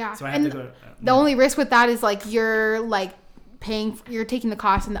something. Yeah. So I have to go. The only risk with that is like you're taking the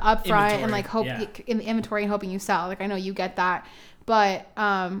cost in the upfront and like in the inventory and hoping you sell. Like I know you get that, but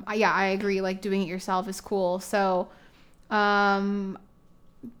I agree. Like doing it yourself is cool. So.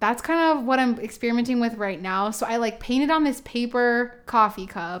 That's kind of what I'm experimenting with right now. So I like painted on this paper coffee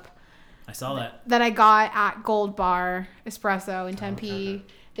cup. I saw that I got at Gold Bar Espresso in Tempe. Okay.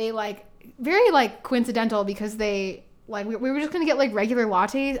 They like very like coincidental because they like we were just gonna get like regular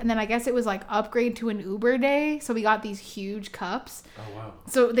lattes, and then I guess it was like upgrade to an Uber day, so we got these huge cups. Oh wow!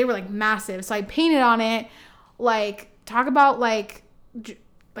 So they were like massive. So I painted on it. Like talk about like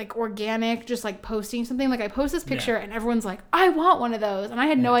organic, just like posting something. Like I post this picture and everyone's like, I want one of those, and I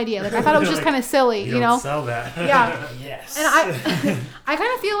had no idea. Like I thought it was just kind of silly, you know. Sell that. Yeah. Yes. And I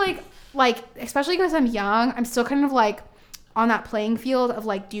kind of feel like especially because I'm young, I'm still kind of like on that playing field of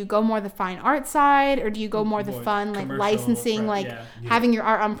like, do you go more the fine art side or do you go more the fun like licensing, having your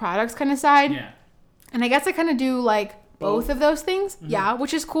art on products kind of side? Yeah. And I guess I kind of do like both of those things. Mm-hmm. Yeah,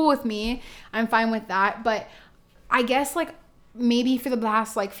 which is cool with me. I'm fine with that, but I guess like maybe for the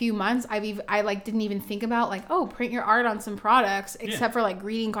last like few months I like didn't even think about like, oh, print your art on some products, except for like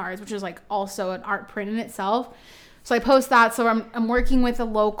greeting cards, which is like also an art print in itself. So I post that. So I'm working with a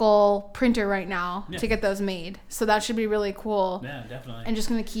local printer right now to get those made. So that should be really cool. Yeah, definitely. And just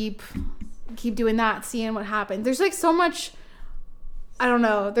gonna keep doing that, seeing what happens. There's like so much, I don't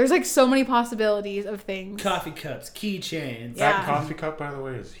know. There's like so many possibilities of things. Coffee cups, keychains. That coffee cup, by the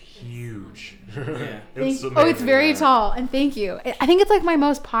way, is huge. Yeah. It's very tall, and thank you. I think it's like my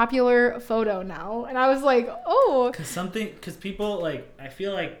most popular photo now, and I was like, oh. Because people like, I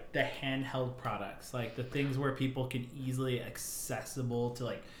feel like the handheld products, like the things where people can easily accessible to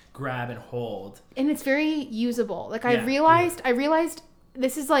like grab and hold, and it's very usable. Like I realized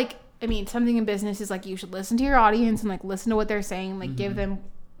this is like, I mean, something in business is like you should listen to your audience and like listen to what they're saying, like give them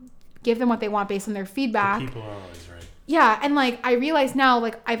what they want based on their feedback. The people are always right. Yeah, and like I realize now,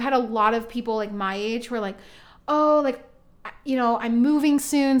 like I've had a lot of people like my age who are like, oh, like, you know, I'm moving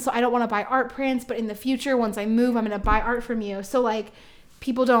soon, so I don't want to buy art prints, but in the future, once I move, I'm gonna buy art from you. So like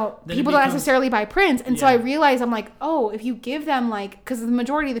people don't necessarily buy prints, and so I realize I'm like, oh, if you give them like, because the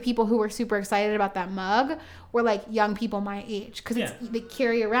majority of the people who were super excited about that mug were like young people my age, because they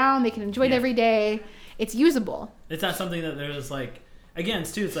carry around, they can enjoy it every day, it's usable. It's not something that they're just like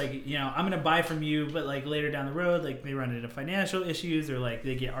against too. It's like, you know, I'm gonna buy from you, but like later down the road, like they run into financial issues or like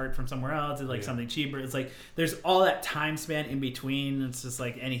they get art from somewhere else, it's like something cheaper. It's like there's all that time span in between. It's just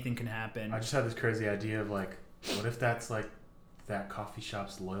like anything can happen. I just had this crazy idea of like, what if that's like that coffee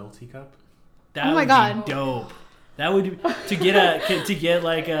shop's loyalty cup? That would be dope. That would to get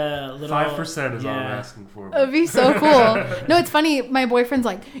like a little 5% is all I'm asking for. It'd be so cool. No, it's funny. My boyfriend's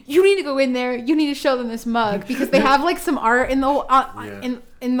like, you need to go in there. You need to show them this mug because they have like some art in the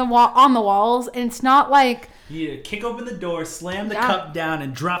in the wall on the walls, and it's not like you kick open the door, slam the cup down,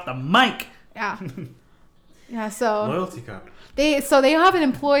 and drop the mic. Yeah. Yeah. So Loyalty cup. They have an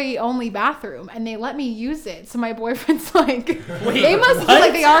employee only bathroom and they let me use it. So my boyfriend's like, wait, they must what?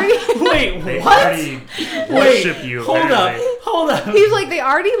 like they already wait They what? already worship you. Hold up. He's like, they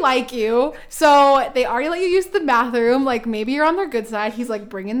already like you, so they already let you use the bathroom. Like maybe you're on their good side. He's like,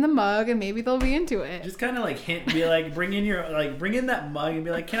 bring in the mug and maybe they'll be into it. Just kind of like be like, bring in that mug and be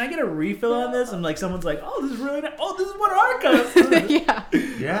like, can I get a refill on this? And like someone's like, oh, this is really nice. Oh, this is what our cups is. Yeah.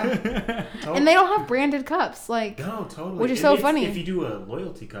 Yeah. Totally. And they don't have branded cups, like No, totally. which is so funny. If you do a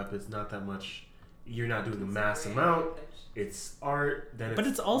loyalty cup, it's not that much. You're not doing a mass amount. It's art. Then But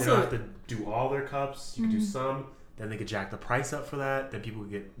it's they also- don't have to do all their cups. You can do some. Then they could jack the price up for that. Then people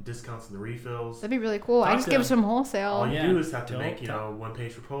could get discounts on the refills. that'd be really cool. I Talk just to give them. some wholesale. All you Yeah. do is have to Don't make, tell-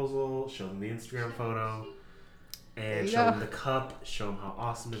 one-page proposal, show them the Instagram photo, There and you show go. them the cup, show them how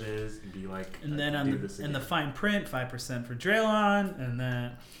awesome it is, and be like, And I then can on do this the again. fine print, 5% for Draylon, and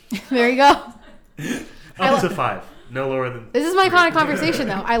then There you go. Up to 5, no lower than. This is my 3. kind of conversation,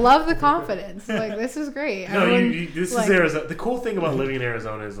 though. I love the confidence. Like, this is great. No, Everyone, this like- is Arizona. The cool thing about living in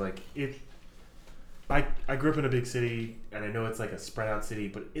Arizona is like I grew up in a big city, and I know it's like a spread out city,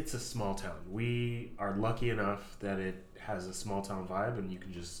 but it's a small town. We are lucky enough that it has a small town vibe, and you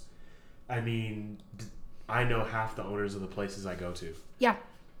can just, I know half the owners of the places I go to. Yeah.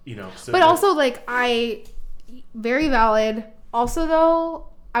 So But also, like, very valid. Also, though,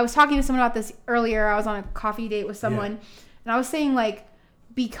 I was talking to someone about this earlier. I was on a coffee date with someone, and I was saying, like,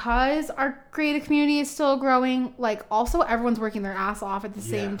 because our creative community is still growing, like, also everyone's working their ass off at the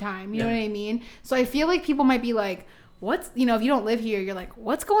same time. You know what I mean? So I feel like people might be like, what's, if you don't live here, you're like,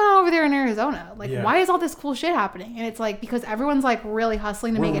 what's going on over there in Arizona? Like, why is all this cool shit happening? And it's like, because everyone's like really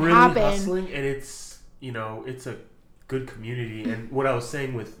hustling to make it happen. Hustling, and it's, it's a good community. And what I was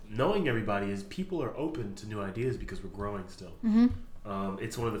saying with knowing everybody is people are open to new ideas because we're growing still. Mm-hmm.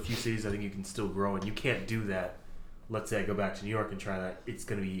 It's one of the few cities I think you can still grow, and you can't do that. Let's say I go back to New York and try that. It's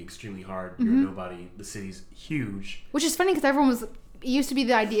going to be extremely hard. You're nobody. The city's huge. Which is funny because everyone was. It used to be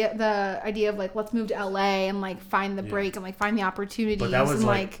the idea of like, let's move to LA and like find the break and like find the opportunities. But that was and,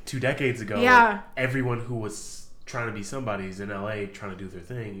 like 2 decades ago. Yeah. Like, everyone who was trying to be somebody's in LA trying to do their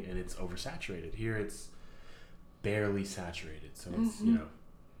thing, and it's oversaturated. Here it's barely saturated. So it's,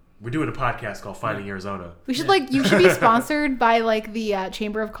 we're doing a podcast called Finding Arizona. we should you should be sponsored by like the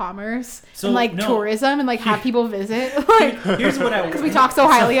Chamber of Commerce and like tourism and like have people visit. Like, here's what I because we talk so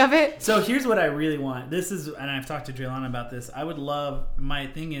highly of it. So here's what I really want. This is, and I've talked to Draylon about this. I would love, my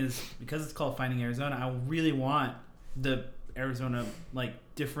thing is, because it's called Finding Arizona, I really want the Arizona, like,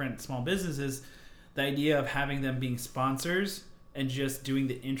 different small businesses, the idea of having them being sponsors and just doing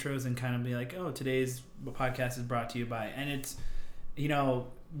the intros and kind of be like, oh, today's podcast is brought to you by, and it's,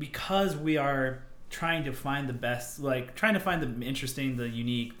 because we are trying to find the best, like trying to find the interesting, the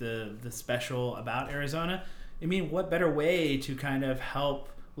unique, the special about Arizona. I mean, what better way to kind of help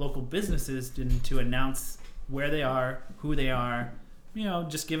local businesses to announce where they are, who they are,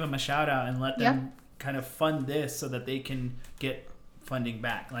 just give them a shout out and let them kind of fund this so that they can get funding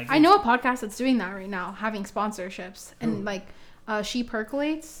back. Like, I know a podcast that's doing that right now, having sponsorships and like She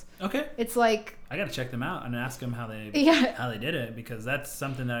Percolates. Okay. It's like, I got to check them out and ask them how they did it, because that's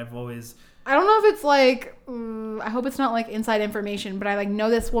something that I've always. I don't know if it's like, I hope it's not like inside information, but I like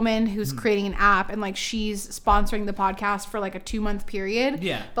know this woman who's creating an app and like she's sponsoring the podcast for like a 2-month period.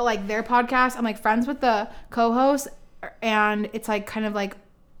 Yeah. But like their podcast, I'm like friends with the co-host, and it's like kind of like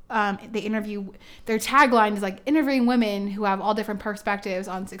they interview, their tagline is like interviewing women who have all different perspectives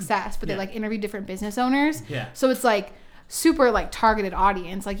on success, but they like interview different business owners. Yeah. So it's like super like targeted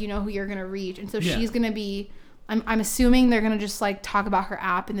audience, like who you're gonna reach, and so she's gonna be. I'm assuming they're gonna just like talk about her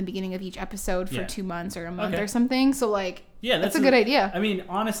app in the beginning of each episode for 2 months or a month or something. So like, that's a good idea. I mean,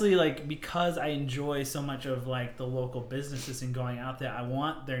 honestly, like, because I enjoy so much of like the local businesses and going out there, I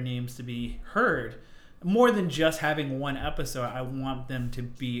want their names to be heard more than just having one episode. I want them to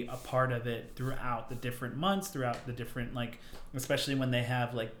be a part of it throughout the different months, throughout the different, like, especially when they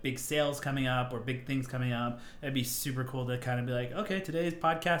have like big sales coming up or big things coming up. It'd be super cool to kind of be like, okay, today's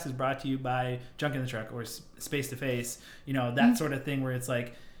podcast is brought to you by Junk in the Truck or Space to Face, that sort of thing, where it's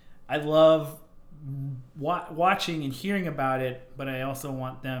like, I love watching and hearing about it, but I also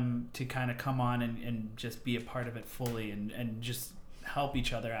want them to kind of come on and just be a part of it fully and just help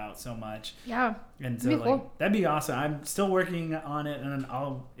each other out so much. Yeah. And so like, cool. That'd be awesome. I'm still working on it, and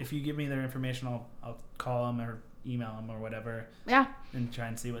if you give me their information, I'll call them or email them or whatever. Yeah. And try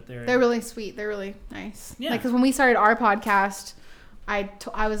and see what They're really sweet. They're really nice. Yeah. Like, because when we started our podcast,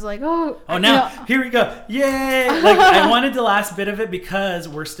 I was like, now here we go. Yay. Like, I wanted the last bit of it because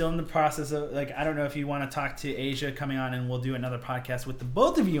we're still in the process of, like, I don't know if you want to talk to Asia coming on, and we'll do another podcast with the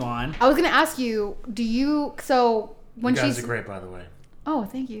both of you on. I was going to ask you, when you guys she's... are great, by the way. Oh,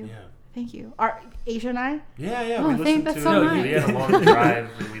 thank you. Yeah. Thank you. Are Asia and I? Yeah. Oh, We listened that's to so it. nice. We had a long drive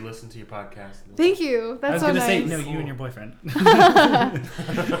and we listened to your podcast. Thank you. That's so nice. I was going to say, no, you and your boyfriend.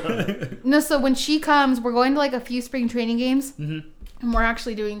 No, so when she comes, we're going to like a few spring training games. Mm-hmm. And we're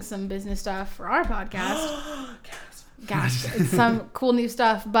actually doing some business stuff for our podcast. Gosh, it's some cool new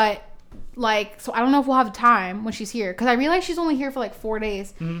stuff. But like, so I don't know if we'll have time when she's here. Because I realize she's only here for like 4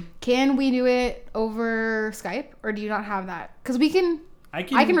 days. Mm-hmm. Can we do it over Skype? Or do you not have that? Because I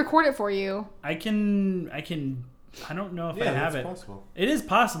can record it for you. I don't know if I have it. Possible. It is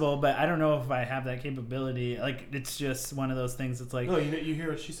possible, but I don't know if I have that capability. Like, it's just one of those things. It's like, no, you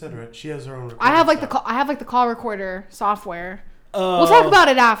hear what she said, right? She has her own. I have like the call recorder software. We'll talk about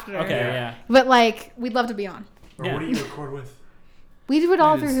it after. Okay, yeah. But like, we'd love to be on. Or what do you record with? We do it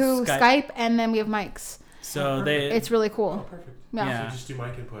all It is through Skype, and then we have mics. So It's really Oh, cool. perfect. Yeah. So you just do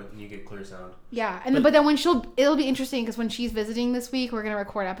mic input and you get clear sound. Yeah, and but then it'll be interesting because when she's visiting this week, we're gonna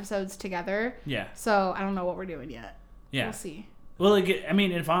record episodes together. Yeah. So I don't know what we're doing yet. Yeah. We'll see. Well, like, I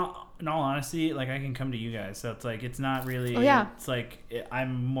mean, in all honesty, like, I can come to you guys, so it's like, it's not really. Oh, yeah. It's like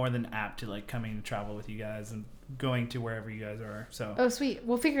I'm more than apt to like coming to travel with you guys and going to wherever you guys are. So. Oh, sweet.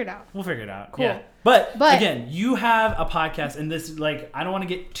 We'll figure it out. We'll figure it out. Cool. Yeah. But again, you have a podcast, and this, like, I don't want to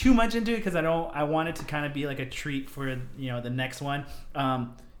get too much into it because I want it to kind of be like a treat for, the next one.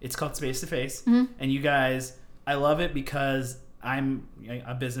 It's called Space to Face, and you guys, I love it because I'm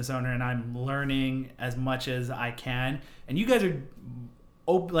a business owner and I'm learning as much as I can, and you guys are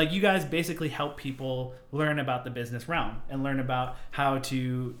like, you guys basically help people learn about the business realm and learn about how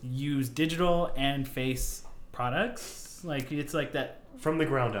to use digital and face products. Like, it's like that From the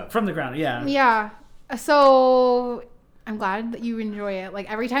ground up. Yeah. Yeah. So I'm glad that you enjoy it.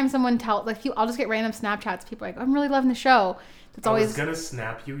 Like, every time someone I'll just get random Snapchats. People are like, I'm really loving the show. That's I always was gonna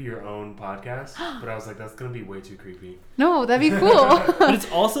snap you your own podcast, but I was like, that's gonna be way too creepy. no, that'd be cool. But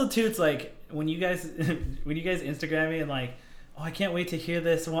it's also too, it's like when you guys Instagram me and like, oh, I can't wait to hear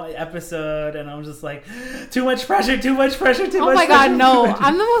this one episode, and I'm just like, too much pressure. Oh my god, no.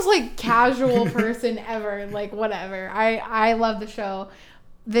 I'm the most like casual person ever. Like, whatever. I love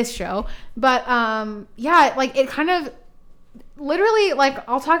this show. But yeah, like, it kind of literally, like,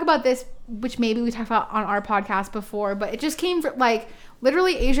 I'll talk about this, which maybe we talked about on our podcast before, but it just came from, like,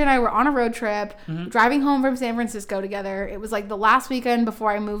 literally Asia and I were on a road trip, driving home from San Francisco together. It was like the last weekend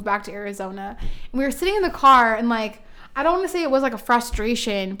before I moved back to Arizona. And we were sitting in the car, and like, I don't want to say it was like a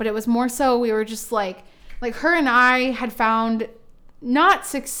frustration, but it was more so we were just like her and I had found not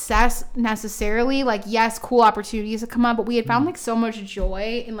success necessarily, like, yes, cool opportunities have come up, but we had found like so much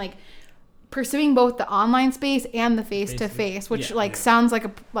joy in like pursuing both the online space and the face-to-face, which sounds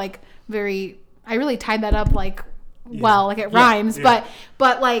like very, I really tied that up like well, like it rhymes, but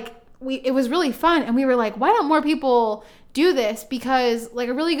like it was really fun, and we were like, why don't more people do this? Because like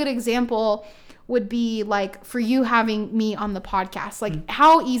a really good example would be like for you having me on the podcast. Like,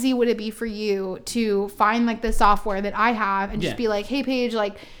 how easy would it be for you to find like the software that I have and just be like, hey Paige,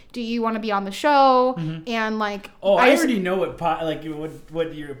 like, do you want to be on the show? And like, I already know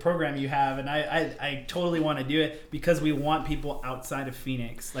what your program you have, and I totally want to do it because we want people outside of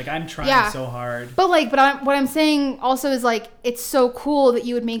Phoenix. Like, I'm trying so hard. But like, what I'm saying also is like, it's so cool that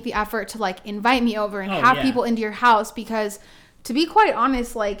you would make the effort to like invite me over and have people into your house, because to be quite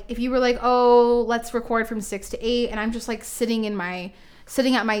honest, like, if you were like, oh, let's record from 6 to 8, and I'm just like sitting at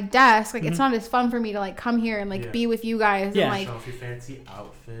my desk, like, it's not as fun for me to like come here and like be with you guys and like show off your fancy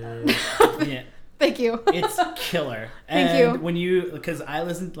outfit. Thank you. It's killer. Thank you. When because I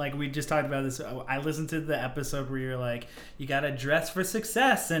listened, like we just talked about this, I listened to the episode where you're like, you gotta dress for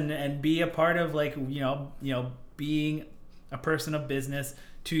success and be a part of like, being a person of business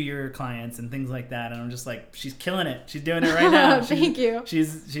to your clients and things like that. And I'm just like, she's killing it. She's doing it right now. Thank you.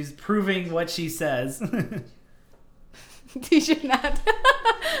 She's proving what she says. You should not.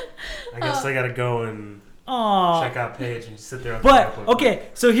 I guess I gotta go and check out Paige and sit there. But okay,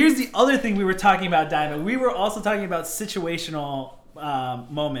 so here's the other thing we were talking about, Diamond. We were also talking about situational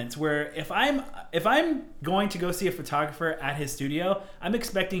moments where if I'm going to go see a photographer at his studio, I'm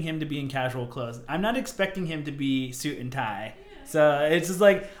expecting him to be in casual clothes. I'm not expecting him to be suit and tie. So it's just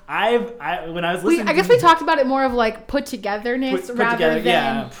like when I was listening, I guess we talked about it more of like put togetherness Put rather together, than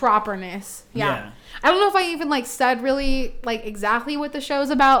yeah. properness. Yeah. Yeah. I don't know if I even like said really like exactly what the show's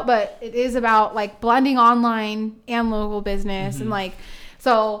about, but it is about like blending online and local business and like.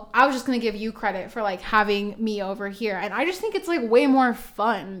 So I was just gonna give you credit for like having me over here, and I just think it's like way more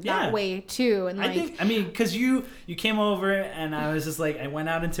fun that way too. And like, because you came over and I was just like, I went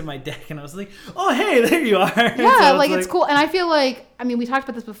out into my deck and I was like, oh hey, there you are. yeah, So like it's cool. And I feel like, I mean, we talked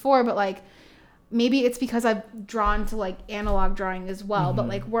about this before, but like maybe it's because I've drawn to like analog drawing as well. But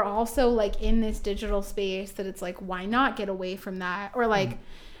like we're also like in this digital space that it's like, why not get away from that? Or like,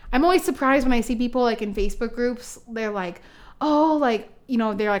 I'm always surprised when I see people like in Facebook groups. They're like, oh, like, you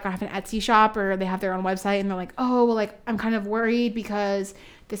know, they're like, I have an Etsy shop or they have their own website and they're like, oh, well, like, I'm kind of worried because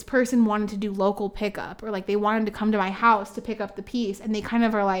this person wanted to do local pickup or like they wanted to come to my house to pick up the piece. And they kind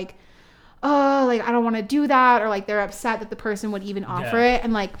of are like, oh, like, I don't want to do that. Or like they're upset that the person would even offer it.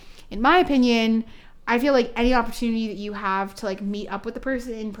 And like, in my opinion, I feel like any opportunity that you have to like meet up with the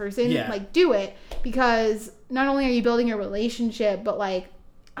person in person, like do it, because not only are you building a relationship, but like,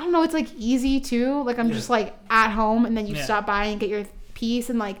 I don't know, it's like easy too. Like I'm just like at home and then you stop by and get your piece.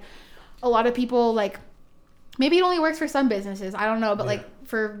 And like a lot of people, like maybe it only works for some businesses, I don't know, but like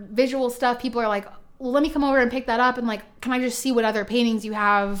for visual stuff, people are like, well, let me come over and pick that up, and like, can I just see what other paintings you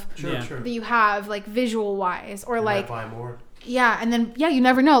have that you have like visual wise, or like buy more. Yeah, and then you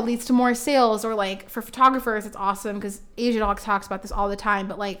never know, it leads to more sales. Or like for photographers, it's awesome because Asia Dogs talks about this all the time,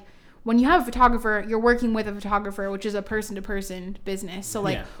 but like when you have a photographer, you're working with a photographer, which is a person-to-person business. So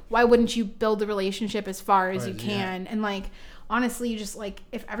like why wouldn't you build the relationship as far as you can? And like honestly, you just like,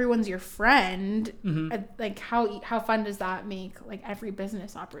 if everyone's your friend, like how fun does that make like every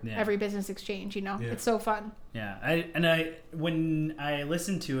business every business exchange, you know? It's so fun. When I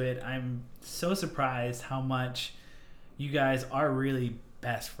listen to it, I'm so surprised how much you guys are really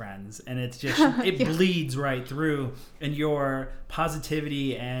best friends, and it's just it bleeds right through, and your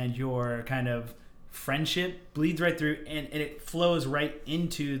positivity and your kind of friendship bleeds right through, and it flows right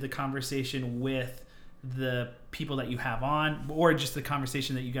into the conversation with the people that you have on, or just the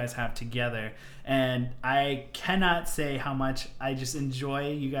conversation that you guys have together. And I cannot say how much I just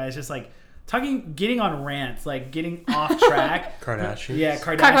enjoy you guys just like talking, getting on rants, like getting off track. Kardashians.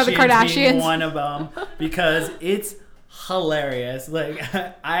 Talk about the Kardashians being one of them, because it's hilarious. Like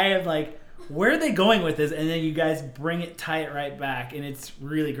I am like, where are they going with this? And then you guys bring it, tie it right back, and it's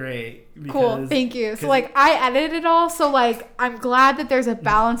really great. Cool, thank you. So like I edited it all, so like I'm glad that there's a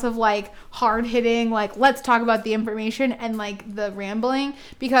balance of like hard hitting, like let's talk about the information, and like the rambling,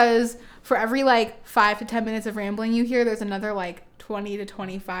 because for every like 5 to 10 minutes of rambling you hear, there's another like 20 to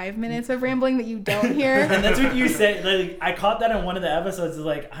 25 minutes of rambling that you don't hear. And that's what you said. Like, I caught that in one of the episodes.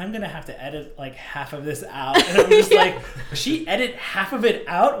 Like, I'm gonna have to edit like half of this out, and I'm just like, she edit half of it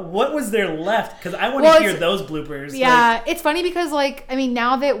out. What was there left? Because I want to hear those bloopers. Yeah, like, it's funny because like, I mean,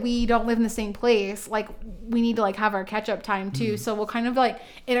 now that we don't live in the same place, like we need to like have our catch up time too. So we'll kind of like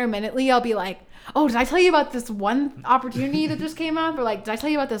intermittently, I'll be like, oh, did I tell you about this one opportunity that just came up? Or like, did I tell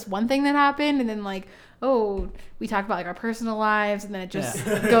you about this one thing that happened? And then like, oh, we talk about like our personal lives, and then it just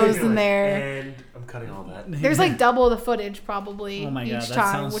goes in there. And I'm cutting all that. There's like double the footage probably each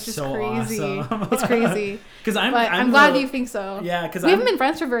time, which is so crazy. Awesome. It's crazy. Because I'm glad you think so. Yeah, because we haven't been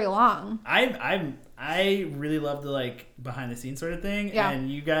friends for very long. I really love the like behind the scenes sort of thing,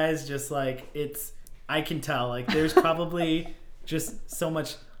 and you guys just like I can tell like there's probably just so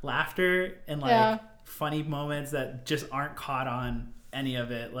much laughter and like funny moments that just aren't caught on any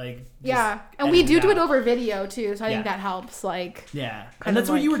of it, like and we do it over video too, so I think that helps, like and that's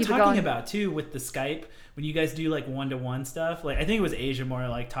what you were talking about too with the Skype, when you guys do like one-to-one stuff. Like I think it was Asia more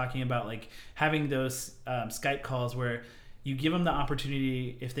like talking about like having those Skype calls where you give them the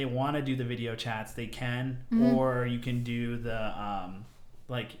opportunity, if they want to do the video chats they can, or you can do the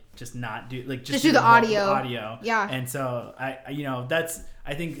like just not do like just do the audio. And so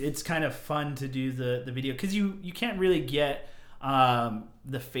I think it's kind of fun to do the video, because you can't really get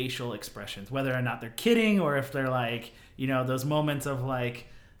the facial expressions, whether or not they're kidding or if they're like, you know, those moments of like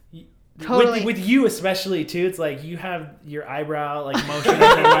totally with you especially too. It's like you have your eyebrow like motion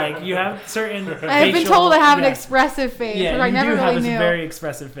and like you have certain I've been told I have an expressive face, which I never really knew. You have a very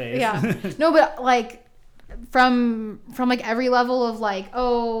expressive face. No, but like from like every level of like,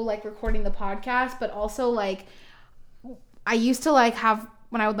 like recording the podcast, but also like I used to like have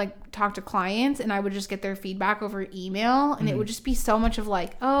when I would like talk to clients and I would just get their feedback over email, and it would just be so much of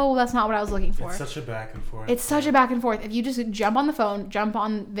like, oh, well, that's not what I was looking for. It's such a back and forth. It's such a back and forth. If you just jump on the phone, jump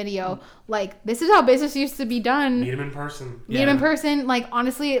on video, like this is how business used to be done. Meet them in person. Meet them in person. Like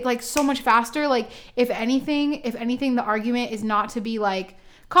honestly, like so much faster. Like if anything, the argument is not to be like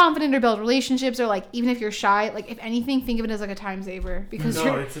confident or build relationships, or like even if you're shy, like if anything, think of it as like a time saver, because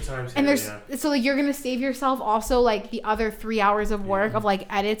it's a time saver. And there's so like you're gonna save yourself also like the other 3 hours of work of like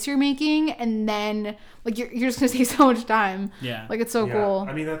edits you're making, and then like you're just gonna save so much time. Yeah, like it's so cool.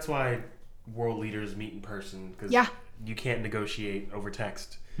 I mean, that's why world leaders meet in person, because you can't negotiate over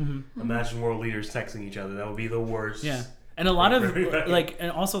text. Imagine world leaders texting each other. That would be the worst. Yeah. And a lot of like,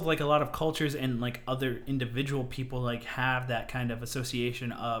 and also like a lot of cultures and like other individual people like have that kind of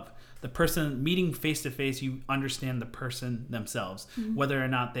association of the person meeting face to face. You understand the person themselves, whether or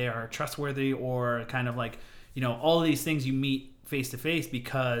not they are trustworthy or kind of like, you know, all of these things you meet face to face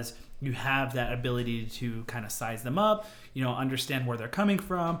because you have that ability to kind of size them up, you know, understand where they're coming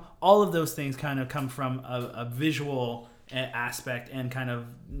from. All of those things kind of come from a visual aspect and kind of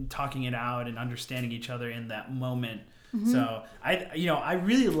talking it out and understanding each other in that moment. So I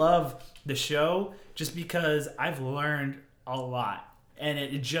really love the show just because I've learned a lot, and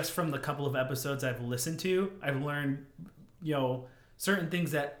it just from the couple of episodes I've listened to, I've learned, you know, certain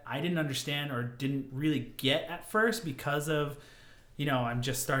things that I didn't understand or didn't really get at first because of, you know, I'm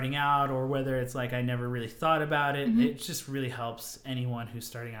just starting out, or whether it's like I never really thought about it. It just really helps anyone who's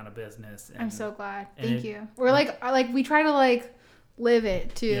starting out a business. And, I'm so glad. Thank you. We're like we try to like live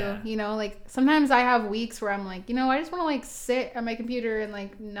it too, you know, like sometimes I have weeks where I'm like, you know, I just want to like sit at my computer and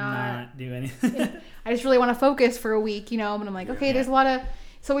like not do anything. I just really want to focus for a week, you know, but I'm like, okay, there's a lot of,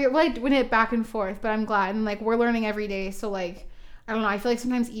 so we're like doing it back and forth, but I'm glad, and like we're learning every day. So like, I don't know, I feel like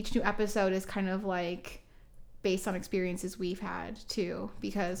sometimes each new episode is kind of like based on experiences we've had too,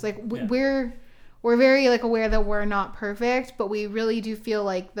 because like we're very like aware that we're not perfect, but we really do feel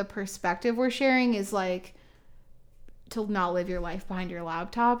like the perspective we're sharing is like to not live your life behind your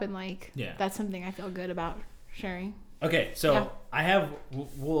laptop, and like that's something I feel good about sharing. Okay, so I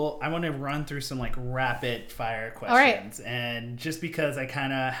want to run through some like rapid fire questions, and just because I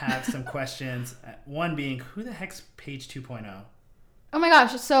kind of have some questions, one being, who the heck's Paige 2.0? Oh my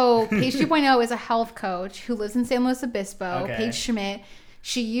gosh, so Paige 2.0 is a health coach who lives in San Luis Obispo. Paige Schmidt,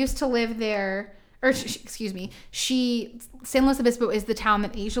 she used to live there, or excuse me, San Luis Obispo is the town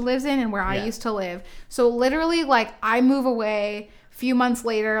that Asia lives in and where I used to live. So literally, like, I move away. Few months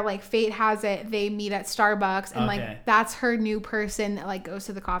later, like fate has it, they meet at Starbucks, and like that's her new person that like goes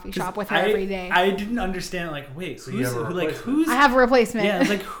to the coffee shop with her every day. I didn't understand, like, wait, so who's I have a replacement. Yeah, I was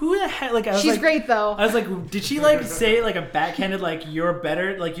like, who the heck? Like, she's great though. I was like, did she like say like a backhanded like you're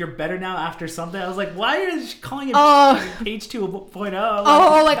better now after something? I was like, why is she calling it Paige 2.0?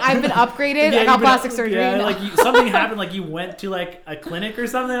 Like I've been upgraded. I got plastic surgery. Yeah, no. Like something happened. Like you went to like a clinic or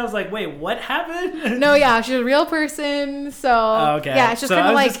something. I was like, wait, what happened? No, yeah, she's a real person. So okay. Yeah, it's just kind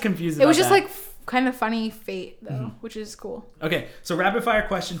of like just confused. It was just like kind of funny fate though, which is cool. Okay, so rapid fire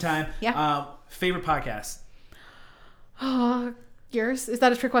question time. Yeah. Favorite podcast? Yours? Is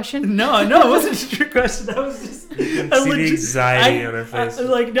that a trick question? No, it wasn't a trick question. That was just. You can see the anxiety on her face.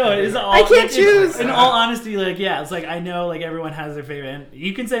 Like no, it's all. I can't choose. In all honesty, like it's like I know like everyone has their favorite, and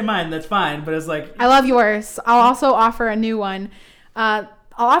you can say mine. That's fine, but it's like I love yours. I'll also offer a new one.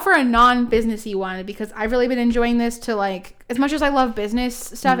 I'll offer a non-businessy one because I've really been enjoying this to like, as much as I love business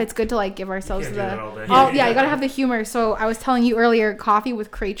stuff, it's good to like give ourselves you you gotta have the humor. So I was telling you earlier, Coffee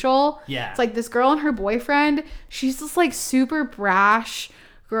with Rachel. Yeah. It's like this girl and her boyfriend, she's this like super brash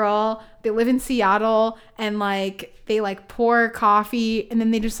girl. They live in Seattle and like they like pour coffee and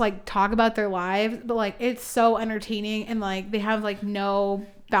then they just like talk about their lives. But like it's so entertaining and like they have like no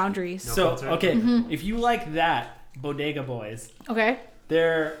boundaries. If you like that, Bodega Boys. Okay.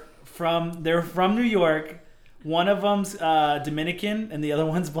 They're from New York. One of them's Dominican and the other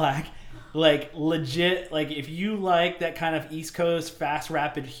one's black. Like legit, like if you like that kind of East Coast fast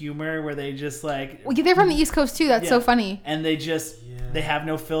rapid humor where they just like they're from the East Coast too. That's so funny. And they just they have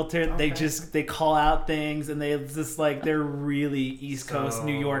no filter. Okay. They call out things and they just like they're really East Coast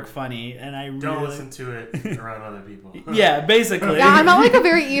New York funny. And I don't listen to it around other people. Yeah, basically. Yeah, I'm not like a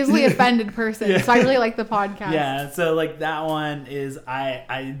very easily offended person, so I really like the podcast. Yeah, so like that one is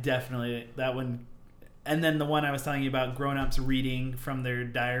I definitely that one And then the one I was telling you about, grown-ups reading from their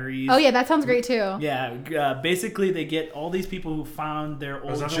diaries. Oh yeah, that sounds great too. Yeah, basically they get all these people who found their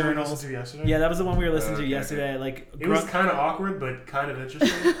old Was that the one we journals. listened to yesterday? Yeah, that was the one we were listening to Okay, yesterday. Like It was kind of awkward, but kind of interesting.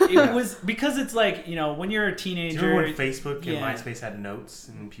 it was because it's like, you know, when you're a Do you teenager. remember when Facebook and Yeah. MySpace had notes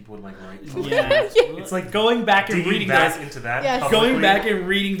and people would like write? Yeah, It's like going back and digging reading back those. into that. Yes. publicly. Going back and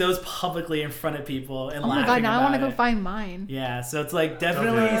reading those publicly in front of people and Oh my laughing god, now I want to about go it. find mine. Yeah, so it's like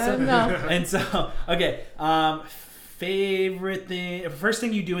definitely. Okay. No. And so, okay, favorite thing, first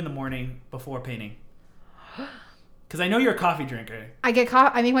thing you do in the morning before painting? Because I know you're a coffee drinker. I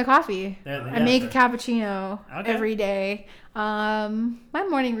make my coffee. I make a cappuccino Okay. every day. My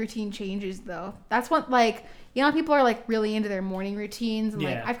morning routine changes though. That's what, like, you know how people are like really into their morning routines and Yeah.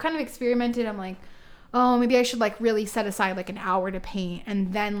 like I've kind of experimented. I'm like, oh, maybe I should like really set aside like an hour to paint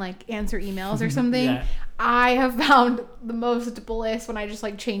and then like answer emails or something. Yeah. I have found the most bliss when I just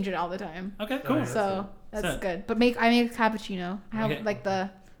like change it all the time. Okay, cool. Yeah. So that's So- good. But I make a cappuccino. I have Okay. like the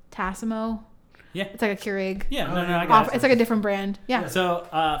Tassimo. Yeah. It's like a Keurig. Yeah, Oh, no, yeah. I got it. It's like a different brand. Yeah. So,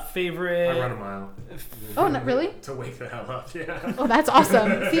 favorite. I run a mile. Oh, not really? To wake the hell up, yeah. Oh, that's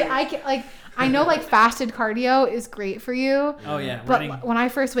awesome. See, I know like fasted cardio is great for you, Oh yeah, but running. when I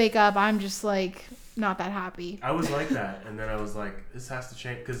first wake up, I'm just like not that happy. I was like that, and then I was like, this has to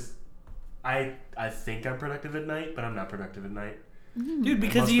change because I think I'm productive at night, but I'm not productive at night. Dude,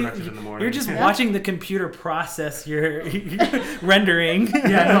 because most productive in the morning. you're just Yeah. watching the computer process your rendering.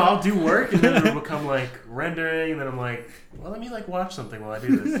 Yeah, no, I'll do work, and then it'll become like rendering, and then I'm like, well, let me like watch something while I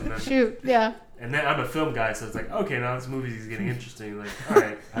do this, and then, Shoot, yeah. and then I'm a film guy, so it's like, okay, now this movie's getting interesting. Like, all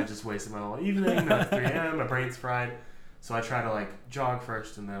right, I just wasted my whole evening. Now it's 3 a.m. My brain's fried, so I try to like jog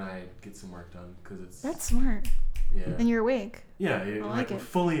first, and then I get some work done because it's That's smart. yeah, And you're awake. yeah, I like like it.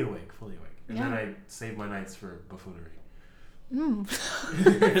 fully awake, and Yeah. then I save my nights for buffoonery.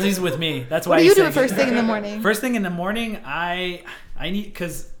 Because he's with me. That's why What do he's you do saying- first thing in the morning? First thing in the morning, I need,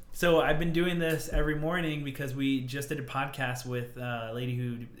 because so I've been doing this every morning because we just did a podcast with a lady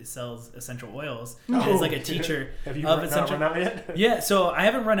who sells essential oils. Oh. It's like a teacher Have you of not essential. run out yet? Yeah, so I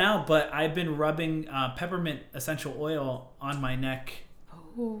haven't run out, but I've been rubbing peppermint essential oil on my neck,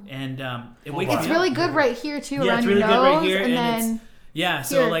 Ooh. and it Full wakes body. It's me really up. good right here too, Yeah, around it's really your good nose, right here, and and then Yeah,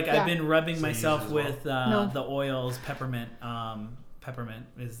 so Here, like yeah. I've been rubbing So you use myself it as well? with No. the oils, peppermint. Peppermint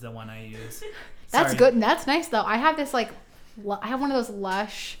is the one I use. that's Sorry. good. And that's nice though. I have this like, I have one of those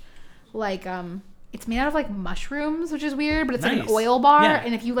Lush, like it's made out of like mushrooms, which is weird, but it's like Nice. an oil bar, Yeah.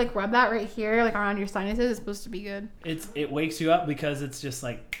 and if you like rub that right here, like around your sinuses, it's supposed to be good. It wakes you up because it's just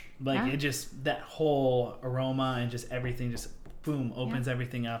like Yeah. it just, that whole aroma and just everything just boom opens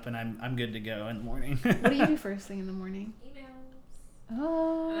everything up, and I'm good to go in the morning. What do you do first thing in the morning? Emails.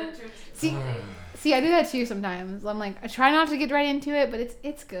 Oh, And then turns to see, I do that too sometimes. I'm like, I try not to get right into it, but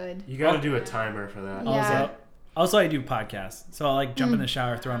it's good. You got to do a timer for that. Yeah. Also, I do podcasts, so I like jump in the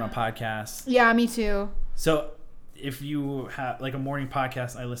shower, throw on a podcast. Yeah, me too. So if you have like a morning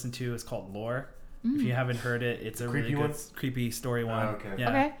podcast I listen to, it's called Lore. If you haven't heard it, it's a really Creepy good one? creepy story one. okay. Yeah.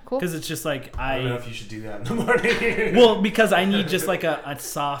 Okay, cool. Because it's just like I don't know if you should do that in the morning. well, because I need just like a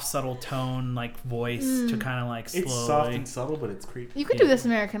soft, subtle tone, like voice to kind of like slowly. It's soft and subtle, but it's creepy. You could do This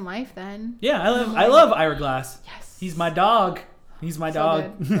American Life then. Yeah, I love Ira Glass. Yes. He's my dog. He's my So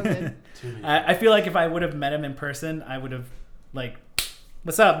dog. good, so good. Too many. I feel like if I would have met him in person, I would have like,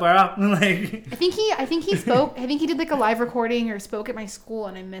 "What's up, bro?" like, I think he spoke. I think he did like a live recording or spoke at my school,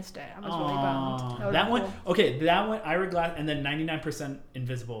 and I missed it. I was really bummed. Aw, would've that been one. cool. Okay, that one. Ira Glass, and then 99%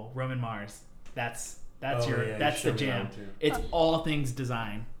 Invisible. Roman Mars. That's Oh, your yeah, you that's the showed me that jam. one, too. It's all things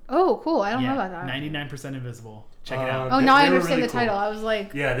design. Oh, cool! I don't know about that. 99% Invisible. Check it out. Oh, They- now I they were understand really the title. cool. I was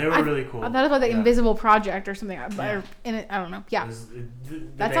like, Yeah, they were really cool. I thought it was like the Yeah. Invisible Project or something. Yeah. In it, I don't know. Yeah. The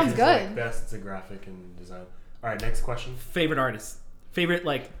That name sounds is, good. Like, best it's a graphic and design. All right, next question. Favorite artist. Favorite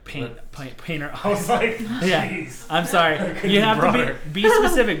like painter. I was like, Yeah, jeez. I'm sorry. couldn't You be have broader. to be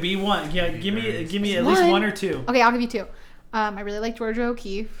specific. Be one. Yeah, give me at least One. one or two. Okay, I'll give you two. I really like Georgia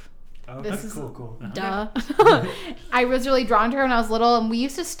O'Keeffe. Oh, This that's is- cool. Duh. I was really drawn to her when I was little, and we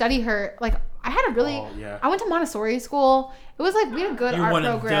used to study her. Like, I had a really. Oh, yeah. I went to Montessori school. It was like we had a good You're art one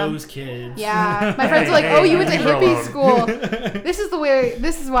program. of those kids. Yeah, my friends were like, Hey, "Oh, you went to leave her hippie alone." school. This is the way.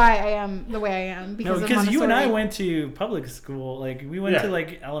 This is why I am the way I am No, because of because you and I Montessori. went to public school. Like we went Yeah. to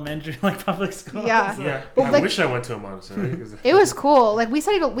like elementary, like public school. Yeah. Yeah, But, I like- wish I went to a Montessori. 'Cause It was cool. Like we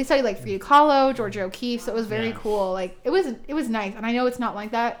studied like Frida Kahlo, Georgia O'Keeffe, so it was very Yeah. cool. Like it was nice, and I know it's not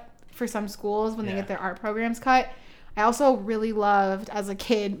like that for some schools when they Yeah. get their art programs cut. I also really loved as a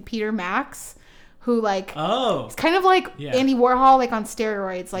kid Peter Max, who like Oh. it's kind of like Yeah. Andy Warhol, like on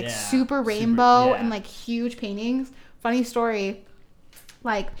steroids, like Yeah. super rainbow yeah. and like huge paintings. Funny story,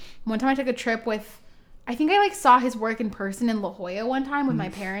 like one time I took a trip with I think I like saw his work in person in La Jolla one time with my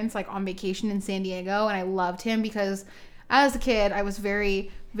parents, like on vacation in San Diego, and I loved him because as a kid I was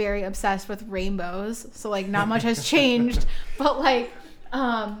very, very obsessed with rainbows. So like not much has changed, but like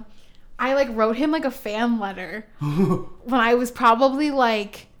I like wrote him like a fan letter when I was probably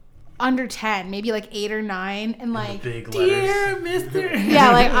like under 10, maybe like 8 or 9, and like Big Dear letters. Mr.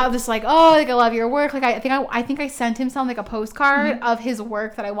 yeah, like I was just like, oh, like I love your work. Like I think I sent him something like a postcard of his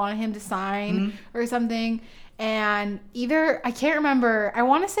work that I wanted him to sign or something. And either I can't remember. I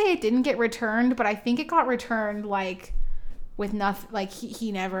want to say it didn't get returned, but I think it got returned like with nothing. Like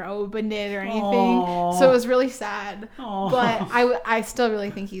he never opened it or anything. Aw. So it was really sad. Aw. But I still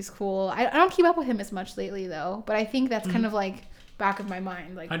really think he's cool. I don't keep up with him as much lately though. But I think that's kind of like back of my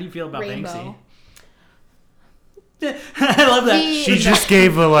mind. Like How do you feel about Rainbow. Banksy? I love that. She just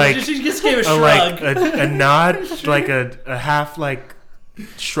gave a like She just gave a a shrug. like a nod, like a half like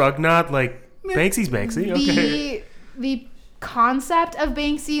shrug nod, like Banksy's Banksy. Okay. The concept of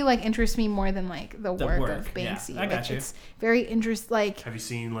Banksy like interests me more than like the work of yeah. Banksy. I got like, you. It's very like Have you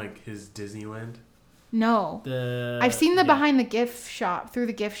seen like his Disneyland? no. I've seen the yeah. behind the gift shop through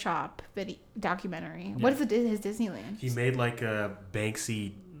the gift shop video documentary. What is his Disneyland? He made like a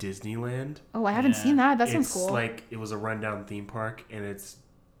Banksy Disneyland. Oh, I haven't Yeah. seen that. That sounds It's cool. like it was a rundown theme park, and it's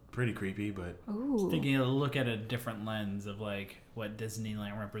pretty creepy, but Ooh. Taking a look at a different lens of like what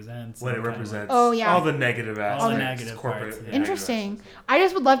Disneyland represents. what it and kind of represents. Oh, yeah. All the negative aspects. All the negative corporate parts, yeah. negative Interesting. aspects. I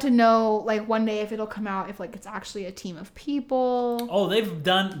just would love to know like one day if it'll come out if like it's actually a team of people Oh, they've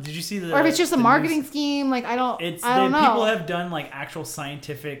done. Did you see the? or if it's just a the marketing news? scheme. Like I don't know. People have done like actual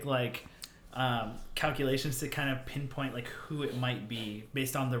scientific like calculations to kind of pinpoint like who it might be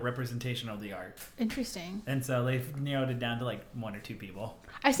based on the representation of the art, Interesting. and so they've narrowed it down to like 1 or 2 people.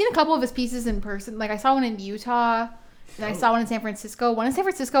 I've seen a couple of his pieces in person. Like I saw one in Utah, and I saw one in San Francisco. One in San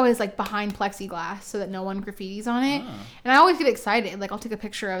Francisco is like behind plexiglass so that no one graffitis on it. Oh. And I always get excited. Like I'll take a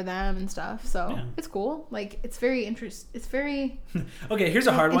picture of them and stuff. So Yeah. it's cool. Like it's very It's very Okay, here's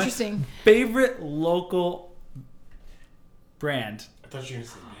a hard one. interesting. Favorite local brand, I thought you were going to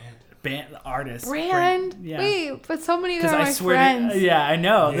say band, artist, Brand. Yeah. Wait, but so many of Because them are I my swear, friends. yeah, I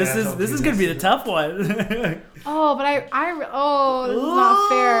know. Yeah, this don't is do gonna be this. the tough one. Oh, but this is not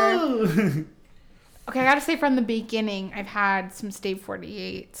fair. Okay, I gotta say from the beginning, I've had some State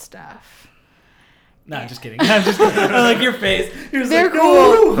 48 stuff. No, I'm just kidding. I'm just kidding. I like your face. You're just They're like,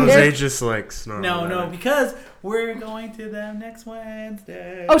 cool. Jose They're- just like snarled. No, at no, it. because we're going to them next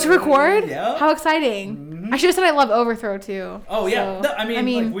Wednesday. Oh, to record? Yep. How exciting! I should have said I love Overthrow too. Oh yeah, So, no, I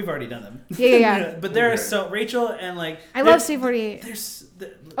mean, like, we've already done them. Yeah. But there are Okay. so Rachel and like I love State 48. There's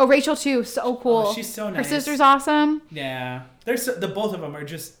Oh, Rachel too, so cool. Oh, she's so Her nice. sister's awesome. yeah. There's the both of them are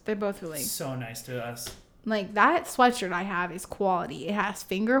just They're both really so nice to us. like that sweatshirt I have is quality. It has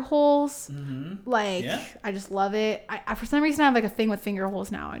finger holes. Mm-hmm. Like Yeah. I just love it. I for some reason I have like a thing with finger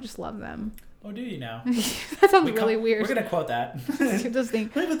holes now. I just love them. Oh, do you now? That sounds really weird. We're gonna quote that. Just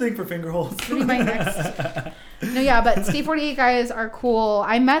think. I have a thing for finger holes. Maybe my next. No, yeah, but State 48 guys are cool.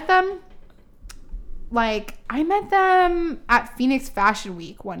 I met them at Phoenix Fashion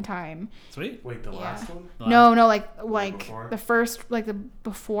Week one time. Sweet. Wait, the Yeah. last one? No, like before? the first, like the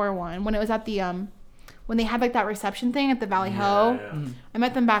before one when it was at the when they had like that reception thing at the Valley Ho. Yeah. Mm-hmm. I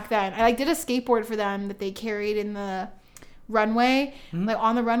met them back then. I like did a skateboard for them that they carried in the runway, like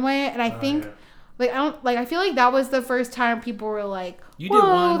on the runway, and I think. Yeah. I feel like that was the first time people were like, You did "Whoa,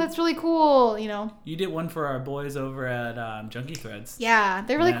 one- that's really cool," you know? You did one for our boys over at Junkie Threads. Yeah,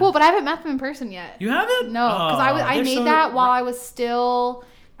 they're really Yeah. cool, but I haven't met them in person yet. You haven't? No, because I they're made so- that while I was still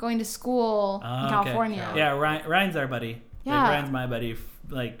going to school Oh, in okay. California. Yeah, Ryan's our buddy. Yeah. Like, Ryan's my buddy.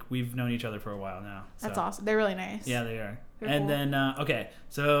 Like we've known each other for a while now. That's so. awesome. They're really nice. Yeah, they are. They're and cool. then okay,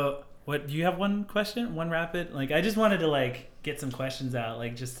 so what? Do you have one question? One rapid? Like I just wanted to like get some questions out,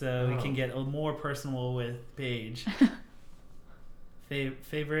 like just so we can get a little more personal with Paige.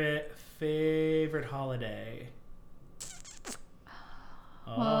 Favorite holiday?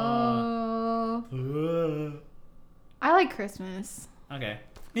 Oh, Uh, I like Christmas. okay.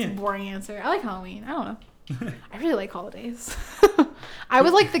 It's a Yeah. boring answer. I like Halloween. I don't know. I really like holidays. I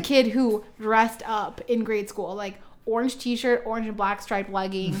was like the kid who dressed up in grade school, like orange t-shirt, orange and black striped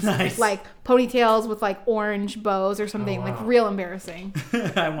leggings, Nice. like ponytails with like orange bows or something, Oh, wow. like real embarrassing.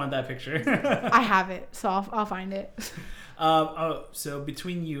 I want that picture. I have it, so I'll find it. So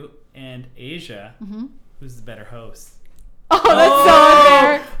between you and Asia, who's the better host? Oh,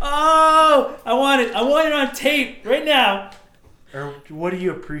 that's so unfair. Oh, I want it on tape right now. Or what do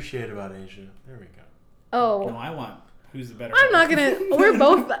you appreciate about Asia? There we go. No, Oh, I want Who's the better? I'm not gonna. We're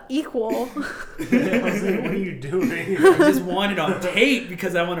both equal. I was like, what are you doing? I just want it on tape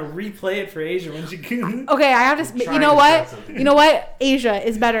because I want to replay it for Asia when she can. Okay, I have to. trying You know to what? say something. You know what? Asia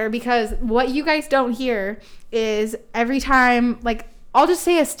is better because what you guys don't hear is every time, like, I'll just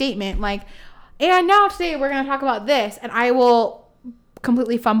say a statement like, and now today we're gonna talk about this, and I will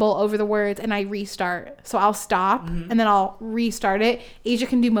completely fumble over the words and I restart. So I'll stop and then I'll restart it. Asia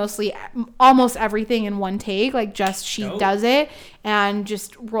can do almost everything in one take. Like just she Dope. does it and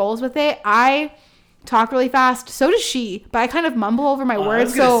just rolls with it. I talk really fast. So does she, but I kind of mumble over my I words.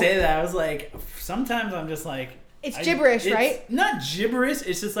 was gonna So say that. I was like, sometimes I'm just like. it's gibberish, right? Not gibberish.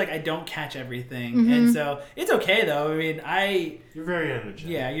 It's just like I don't catch everything, and so it's okay though. I mean, You're very energetic.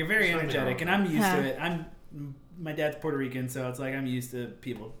 yeah, you're very There's nothing energetic, and wrong. I'm used Yeah. to it. My dad's Puerto Rican, so it's like I'm used to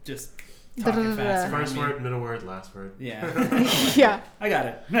people just Da-da-da-da. talking fast. around First me. word, middle word, last word. Yeah, Yeah. I got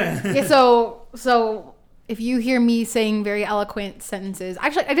it. Yeah, so if you hear me saying very eloquent sentences,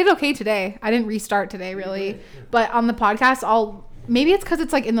 actually I did okay today. I didn't restart today really, but on the podcast maybe it's because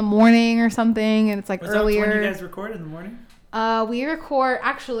it's like in the morning or something and it's like What's up, earlier. when you guys record in the morning? We record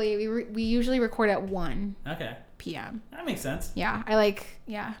actually we usually record at 1 Okay, p.m. that makes sense. Yeah,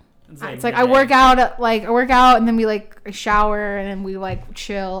 it's like I midday. work out and then we like shower and then we like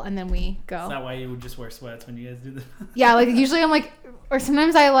chill and then we go. Is that why you would just wear sweats when you guys do this? Yeah, like usually I'm like, or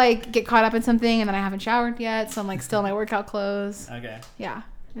sometimes I like get caught up in something and then I haven't showered yet, so I'm like still in my workout clothes. Okay, Yeah,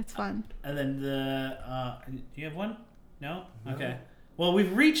 it's fun. and then do you have one? No. No. Okay. Well,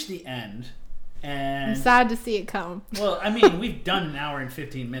 we've reached the end, I'm and sad to see it come. well, I mean, we've done an hour and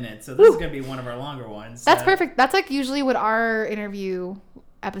 15 minutes, so this is gonna be one of our longer ones. That's so- perfect. That's like usually what our interview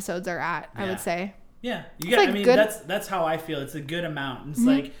episodes are at, I Yeah. would say. Yeah, you It's get. like I mean, good- that's how I feel. It's a good amount. It's Mhm.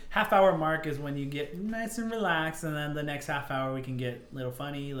 like half-hour mark is when you get nice and relaxed, and then the next half hour we can get a little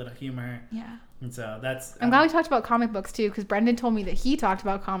funny, a little humor, Yeah. and so that's. I'm glad we talked about comic books too, because Brendan told me that he talked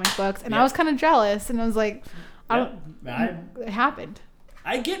about comic books, and I Yeah. was kind of jealous, and I was like, I it happened.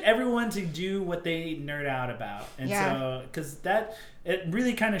 I get everyone to do what they nerd out about, and Yeah. so because that it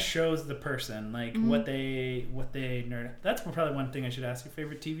really kind of shows the person like Mm-hmm. what they nerd. That's probably one thing I should ask. Your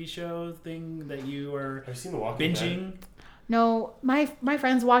favorite TV show thing that you are Have you seen The Walking Dead? binging? No, my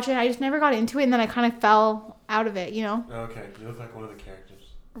friends watch it. I just never got into it, and then I kind of fell out of it. You know? Okay, you look like one of the characters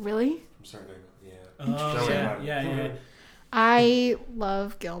Really? from certain angle. Yeah. Oh, Don't worry yeah, about it. yeah. I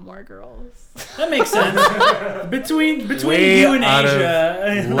love Gilmore Girls. That makes sense. between Way you and out of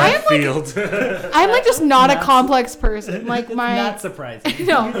Asia, Left field. I'm like just not a Not- complex person. Like it's my, not surprising.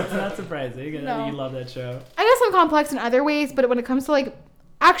 No. It's not surprising. No. You love that show. I guess I'm complex in other ways, but when it comes to like,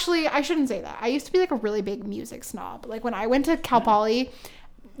 actually, I shouldn't say that. I used to be like a really big music snob. Like when I went to Cal Poly,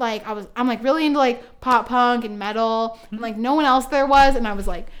 like I'm like really into like pop punk and metal, and like no one else there was, and I was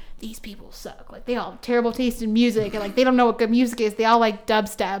like, these people suck. Like they all have terrible taste in music, and like they don't know what good music is. They all like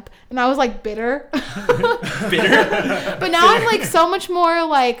dubstep, and I was like bitter. Bitter. But now I'm like so much more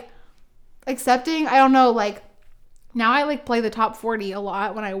like accepting. I don't know, like now I like play the top 40 a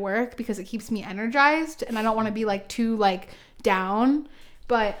lot when I work because it keeps me energized and I don't want to be like too like down.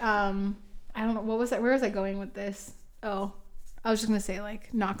 But I don't know, what was that? Where was I going with this? Oh, I was just gonna say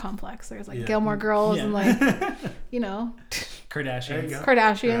like not complex. There's like Yeah. Gilmore Girls Yeah. and like you know There you Kardashians. go.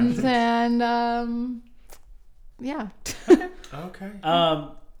 Kardashians and yeah. Okay.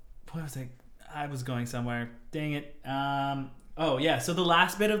 What was I was going somewhere. Dang it. Oh yeah. So the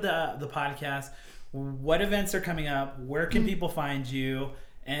last bit of the podcast. What events are coming up? Where can people find you?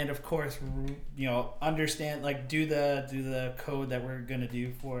 And of course, understand like do the code that we're gonna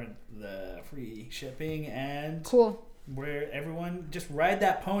do for the free shipping and Cool. where everyone just ride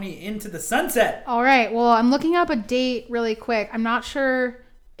that pony into the sunset. All right. Well, I'm looking up a date really quick. I'm not sure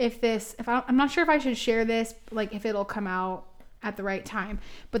I'm not sure if I should share this, like if it'll come out at the right time.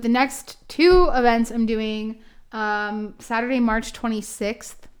 But the next two events I'm doing, Saturday, March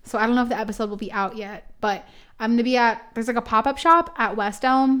 26th. So I don't know if the episode will be out yet, but I'm gonna be there's like a pop-up shop at West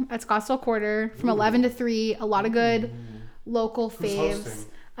Elm at Scottsdale Quarter from 11 to 3. A lot of good local Who's faves.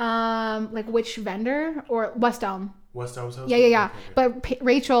 hosting? Like which vendor or West Elm? West Elm's hosting? Yeah. Okay, okay. But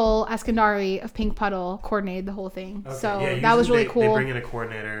Rachel Eskandari of Pink Puddle coordinated the whole thing. Okay, So yeah, that was usually really cool. They bring in a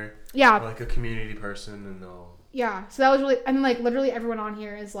coordinator, Yeah. or like a community person, and they'll. Yeah. So that was really, and like literally everyone on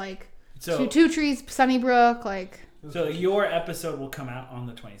here is like So Two Trees, Sunnybrook, like, so your episode will come out on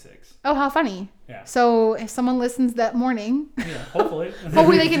the 26th. oh, how funny. Yeah. So if someone listens that morning, Yeah. Hopefully.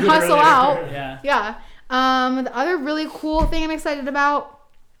 hopefully they can hustle out. Yeah. Yeah. The other really cool thing I'm excited about,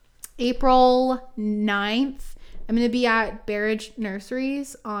 April 9th, I'm going to be at Barrage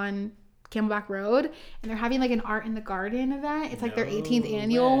Nurseries on Camelback Road, and they're having like an art in the garden event. It's like their 18th No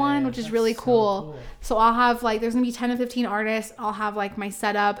annual way. one, which is That's really so cool. So I'll have like, there's gonna be 10 to 15 artists. I'll have like my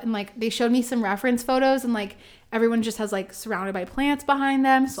setup, and like they showed me some reference photos, and like everyone just has like surrounded by plants behind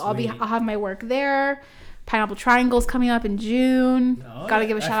them. So Sweet. I'll have my work there. Pineapple Triangle's coming up in June. Oh, Gotta yeah.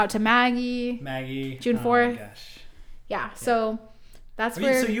 give a shout out to Maggie. Maggie. June Oh 4th. my gosh. Yeah, so that's So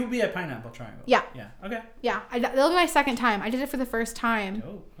where. you'll be at Pineapple Triangle. Yeah. Yeah. Okay. Yeah, that'll be my second time. I did it for the first time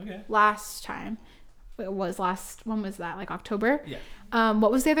Oh, okay. last time. It was when was that? Like October? Yeah.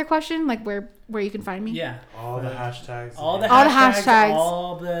 What was the other question? Like where you can find me? Yeah. All the hashtags. All the All the hashtags, hashtags.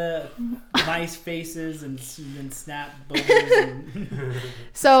 all the nice faces and snap bubbles. And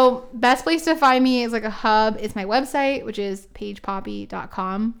So best place to find me is like a hub. It's my website, which is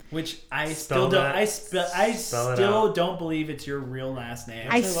pagepoppy.com. which I Spell still don't. that. I Spell it still out. don't believe it's your real last name.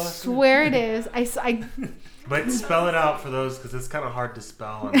 I your last name? swear it is. I But spell it out for those because it's kind of hard to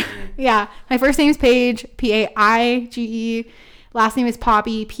spell. On the yeah. My first name is Paige, Paige. Last name is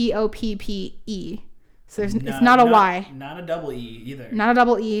Poppy, Poppe. So it's not a Y. Not a double E either. Not a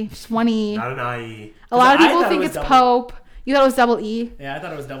double E, just one E. Not an IE. A lot of I people thought it think was it's double- Pope. You thought it was double E? Yeah, I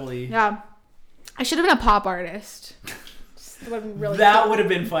thought it was double E. Yeah. I should have been a pop artist. Just would have been really That cute. would have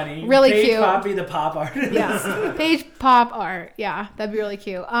been funny. Really Paige cute. Poppy, the pop artist. Yeah. Page pop art. Yeah, that'd be really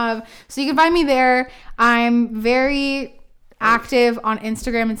cute. So you can find me there. I'm very active on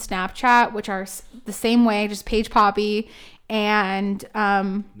Instagram and Snapchat, which are the same way, just Page Poppy, and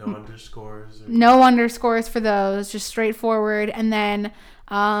No underscores. Or... no underscores for those, just straightforward. And then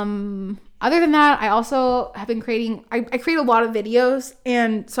other than that, I also have been creating, I create a lot of videos,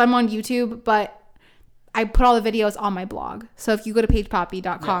 and so I'm on YouTube, but I put all the videos on my blog. So if you go to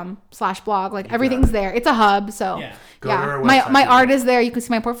pagepoppy.com/blog, like everything's there. It's a hub. So Yeah. Go to our my website, art people. is there. You can see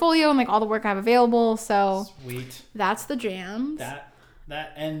my portfolio and like all the work I have available. So Sweet. that's the jams.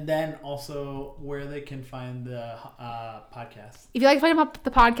 That and then also where they can find the podcast. If you like to find up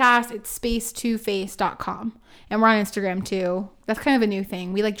the podcast, it's space2face.com. And we're on Instagram too. That's kind of a new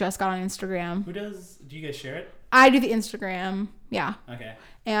thing. We like just got on Instagram. Who does? Do you guys share it? I do the Instagram. Yeah. Okay.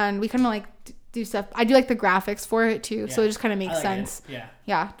 And we kind of like do stuff. I do like the graphics for it too. So Yeah. it just kind of I makes like sense. it. Yeah.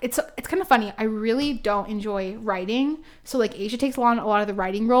 Yeah, it's kind of funny. I really don't enjoy writing. So like Asia takes on a lot of the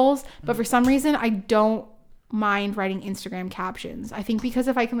writing roles, but for some reason I don't mind writing Instagram captions. I think because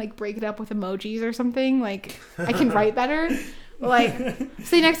if I can like break it up with emojis or something, like I can write better. Like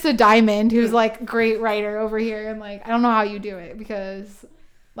sit next to Diamond, who's like a great writer over here, and like I don't know how you do it because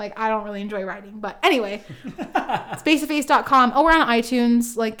like I don't really enjoy writing. But anyway, spaceofface.com. Oh, we're on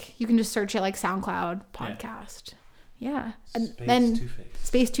iTunes. Like you can just search it like SoundCloud podcast. Yeah. And Space then Two-Face.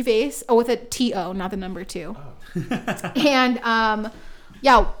 Space Two Face. Oh, with a TO, not the number 2. Oh. And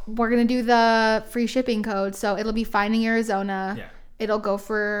yeah, we're gonna do the free shipping code. So it'll be Finding Arizona. Yeah. It'll go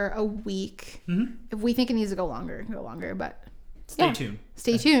for a week. Mm-hmm. If we think it needs to go longer, it can go longer. But Stay Yeah. tuned.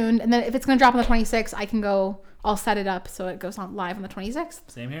 stay tuned. And then if it's gonna drop on the 26th, I can go. I'll set it up so it goes on live on the 26th.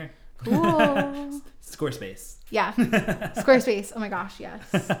 Same here. Cool. Squarespace. Yeah. Squarespace. Oh my gosh, yes.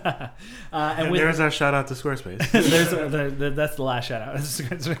 And And with there's our shout out to Squarespace. that's the last shout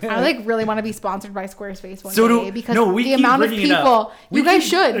out. I like really want to be sponsored by Squarespace one So day do because no. We the keep amount of bringing it up. people. We You guys keep-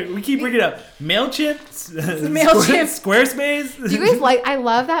 should. We keep bringing it up. Mailchimp. Mailchimp. Squarespace. Do you guys like? I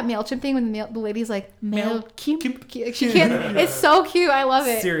love that Mailchimp thing when the lady's like Mailchimp. She can't. It's so cute. I love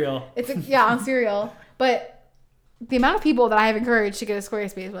it. Cereal. Yeah, on Serial. But the amount of people that I have encouraged to get a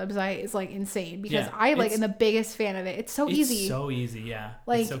Squarespace website is like insane because Yeah, I like it's- am the biggest fan of it. It's so It's easy. so easy. Yeah.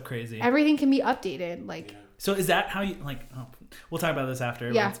 Like, it's so crazy. Everything can be updated. Like So is that how you like? Oh, we'll talk about this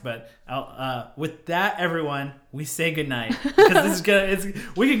afterwards. Yeah. But with that, everyone, we say goodnight because this is gonna.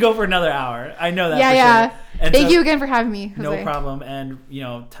 we could go for another hour. I know that. yeah, for yeah. Sure. And Thank so- you again for having me. No Jose. problem. And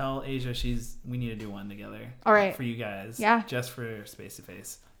tell Asia we need to do one together. All right. For you guys. Yeah. Just for Space to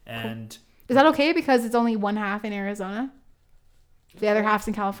Face. And Is that okay because it's only one half in Arizona? The other half's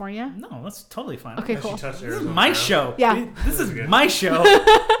in California. no, that's totally fine. Okay, She cool. touched This is Arizona my now. show. Yeah. This is good. my show.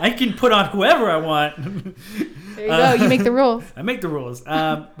 I can put on whoever I want. There you go. You make the rules. I make the rules.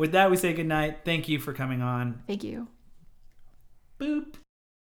 With that, we say goodnight. Thank you for coming on. Thank you. Boop.